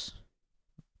mouse.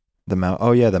 The mouse.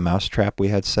 Oh yeah, the mouse trap we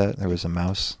had set. There was a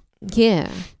mouse. Yeah.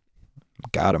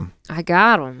 Got him. I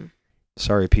got him.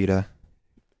 Sorry, PETA.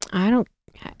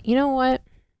 You know what?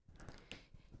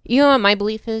 You know what my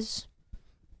belief is?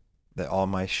 That all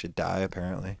mice should die,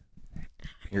 apparently.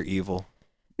 You're evil.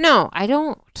 No, I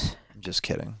don't. I'm just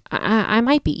kidding. I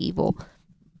might be evil.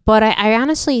 But I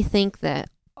honestly think that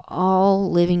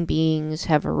all living beings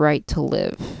have a right to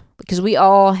live. Because we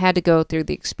all had to go through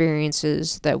the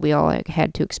experiences that we all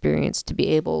had to experience to be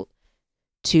able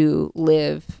to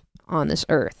live on this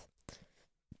earth.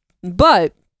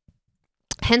 But,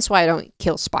 hence why I don't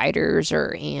kill spiders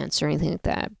or ants or anything like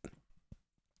that.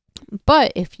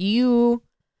 But if your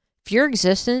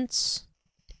existence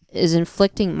is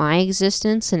inflicting my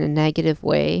existence in a negative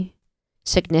way,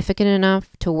 significant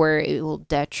enough to where it will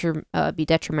be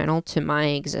detrimental to my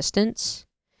existence,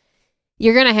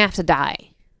 you're going to have to die.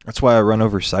 That's why I run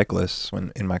over cyclists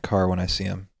in my car when I see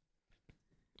them.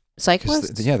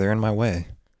 Cyclists? Yeah, they're in my way.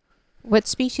 What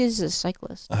species is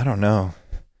cyclist? I don't know.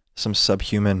 Some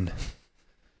subhuman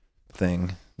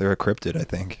thing. They're a cryptid, I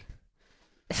think.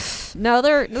 No,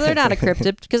 they're not a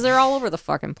cryptid because they're all over the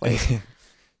fucking place.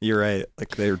 You're right.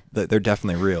 Like they're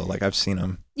definitely real. Like I've seen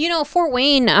them. You know, Fort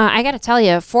Wayne, I got to tell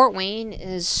you, Fort Wayne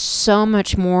is so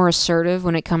much more assertive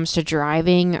when it comes to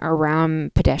driving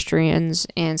around pedestrians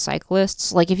and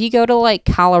cyclists. Like if you go to like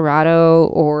Colorado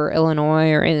or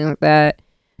Illinois or anything like that,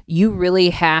 you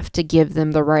really have to give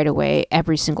them the right of way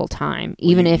every single time,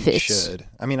 even if it's... should.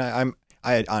 I mean,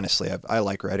 I honestly, I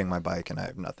like riding my bike, and I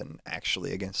have nothing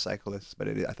actually against cyclists, but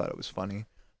I thought it was funny.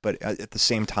 But at the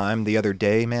same time, the other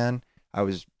day, man, I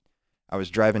was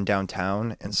driving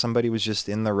downtown, and somebody was just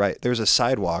in the right... There's a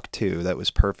sidewalk, too, that was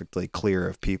perfectly clear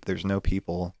of people. There's no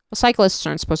people. Well, cyclists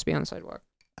aren't supposed to be on the sidewalk.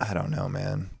 I don't know,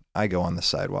 man. I go on the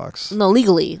sidewalks. No,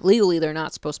 legally, they're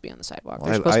not supposed to be on the sidewalk.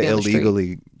 They're supposed to be on the street. I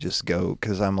illegally just go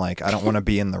because I'm like, I don't want to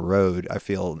be in the road. I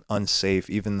feel unsafe,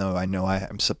 even though I know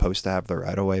I'm supposed to have the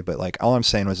right of way. But like, all I'm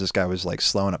saying was this guy was like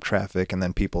slowing up traffic, and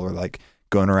then people were like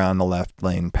going around the left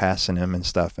lane, passing him and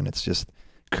stuff, and it's just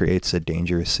creates a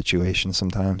dangerous situation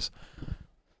sometimes.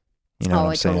 You know what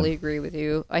I'm saying? Totally agree with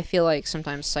you. I feel like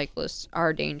sometimes cyclists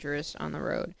are dangerous on the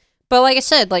road. But like I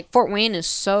said, like Fort Wayne is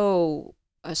so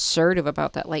assertive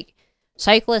about that. Like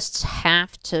cyclists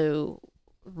have to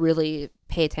really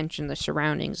pay attention to the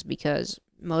surroundings because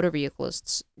motor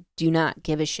vehiclists do not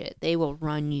give a shit. They will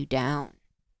run you down.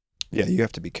 Yeah, you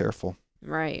have to be careful.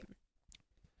 Right.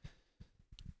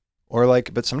 Or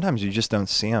like, but sometimes you just don't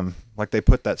see them. Like they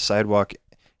put that sidewalk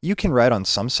You can ride on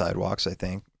some sidewalks, I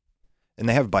think, and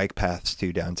they have bike paths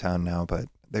too downtown now. But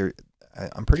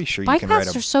I'm pretty sure you Bike can ride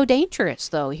paths are so dangerous,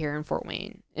 though, here in Fort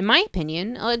Wayne. In my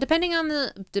opinion, depending on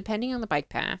the bike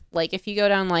path. Like, if you go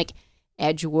down, like,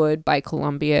 Edgewood by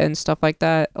Columbia and stuff like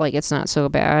that, like, it's not so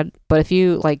bad. But if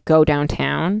you, like, go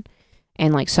downtown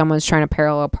and, like, someone's trying to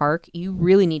parallel park, you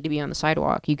really need to be on the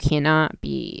sidewalk. You cannot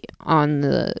be on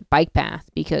the bike path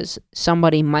because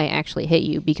somebody might actually hit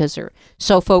you because they're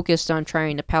so focused on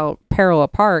trying to parallel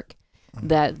park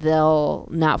that they'll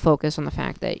not focus on the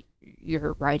fact that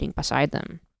you're riding beside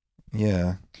them.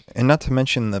 Yeah, and not to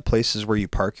mention the places where you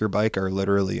park your bike are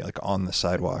literally like on the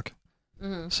sidewalk.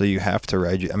 Mm-hmm. So you have to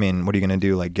ride. I mean, what are you gonna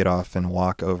do? Like get off and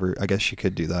walk over? I guess you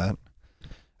could do that.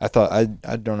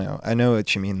 I don't know. I know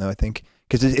what you mean though. I think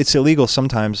because it's illegal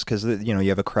sometimes because you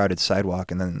have a crowded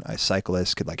sidewalk and then a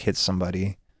cyclist could like hit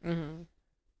somebody. Mm-hmm.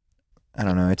 I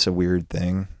don't know. It's a weird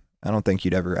thing. I don't think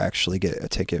you'd ever actually get a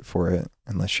ticket for it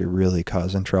unless you're really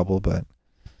causing trouble, but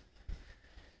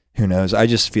who knows? I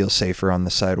just feel safer on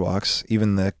the sidewalks,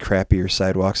 even the crappier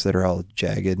sidewalks that are all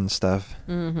jagged and stuff.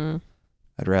 Mm-hmm.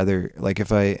 I'd rather,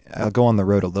 like, I'll go on the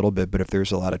road a little bit, but if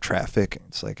there's a lot of traffic,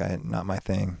 it's like not my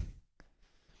thing.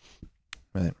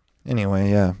 But anyway,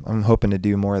 yeah, I'm hoping to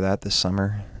do more of that this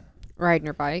summer. Riding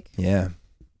your bike? Yeah.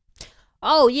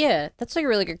 Oh, yeah. That's like a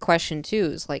really good question, too.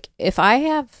 Is like, if I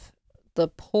have the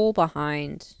pole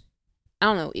behind, I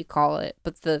don't know what you call it,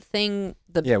 but the thing,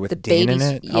 with the Dean in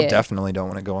it, I definitely don't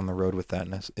want to go on the road with that.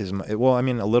 Well, I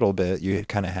mean, a little bit. You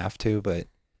kind of have to, but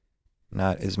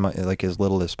not as much, like as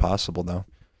little as possible, though.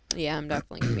 Yeah, I'm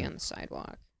definitely going to be on the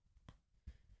sidewalk.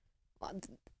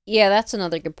 Yeah, that's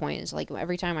another good point. Is like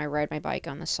every time I ride my bike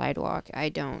on the sidewalk, I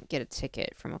don't get a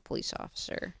ticket from a police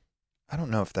officer. I don't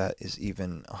know if that is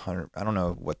even 100. I don't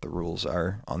know what the rules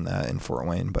are on that in Fort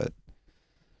Wayne, but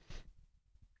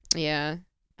yeah,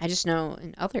 I just know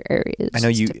in other areas. I know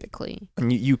you typically.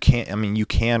 And you can't. I mean, you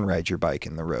can ride your bike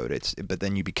in the road. But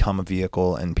then you become a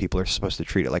vehicle, and people are supposed to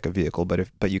treat it like a vehicle.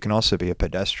 But you can also be a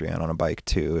pedestrian on a bike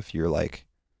too if you're like.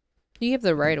 You have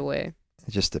the right of way.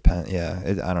 It just depends. Yeah,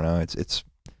 I don't know. It's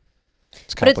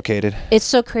complicated. It's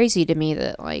so crazy to me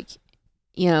that like,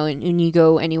 and you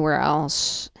go anywhere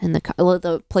else in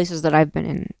the places that I've been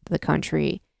in the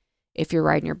country, if you're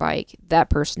riding your bike,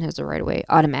 that person has the right of way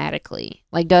automatically.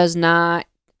 Like, does not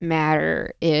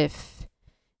matter if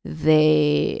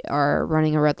they are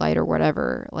running a red light or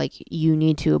whatever. Like, you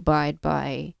need to abide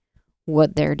by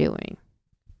what they're doing.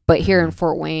 But here in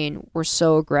Fort Wayne, we're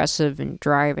so aggressive in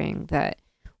driving that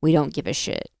we don't give a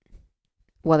shit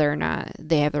whether or not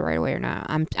they have the right of way or not.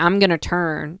 I'm gonna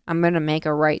turn. I'm gonna make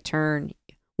a right turn,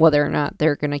 whether or not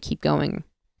they're gonna keep going.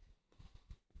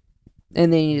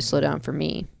 And they need to slow down for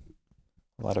me.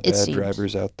 A lot of bad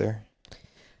drivers out there.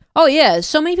 Oh yeah,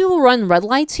 so many people run red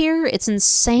lights here. It's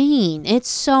insane. It's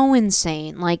so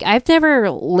insane. Like, I've never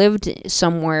lived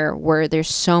somewhere where there's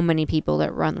so many people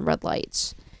that run red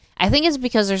lights. I think it's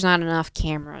because there's not enough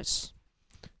cameras.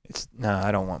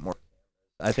 I don't want more.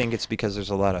 I think it's because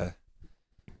there's a lot of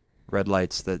red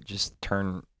lights that just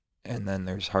turn, and then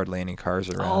there's hardly any cars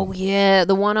around. Oh yeah,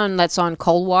 the one that's on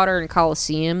Coldwater and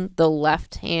Coliseum, the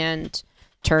left-hand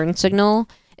turn signal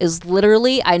is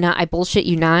literally, I bullshit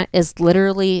you not, is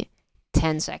literally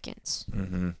 10 seconds.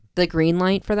 Mm-hmm. The green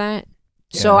light for that.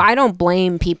 Yeah. So I don't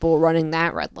blame people running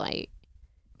that red light.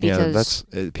 Yeah, that's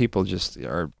people just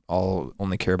are all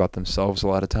only care about themselves a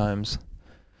lot of times.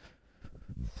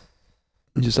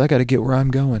 I got to get where I'm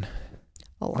going.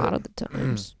 A lot of the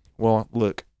times. Well,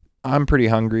 look, I'm pretty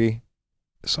hungry,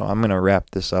 so I'm gonna wrap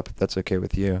this up if that's okay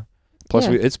with you. Plus,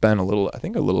 it's been a little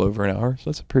over an hour, so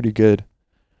that's a pretty good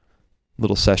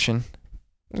little session.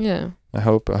 Yeah. I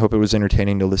hope it was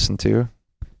entertaining to listen to.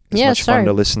 As much fun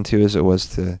to listen to as it was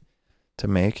to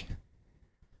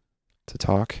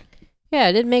talk. Yeah,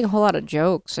 I didn't make a whole lot of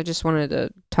jokes. I just wanted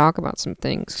to talk about some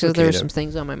things because there were some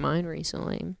things on my mind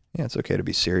recently. Yeah, it's okay to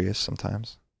be serious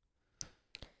sometimes.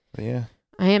 But yeah.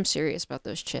 I am serious about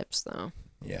those chips, though.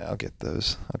 Yeah, I'll get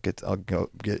those. I'll go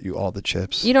get you all the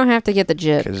chips. You don't have to get the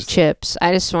chips.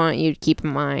 I just want you to keep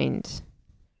in mind.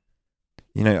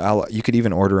 You could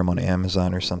even order them on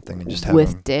Amazon or something and just have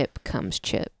with them. Dip comes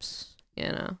chips.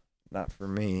 Not for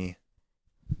me.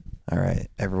 All right,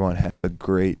 everyone, have a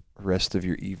great rest of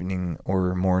your evening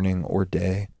or morning or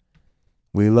day.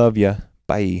 We love ya.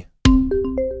 Bye.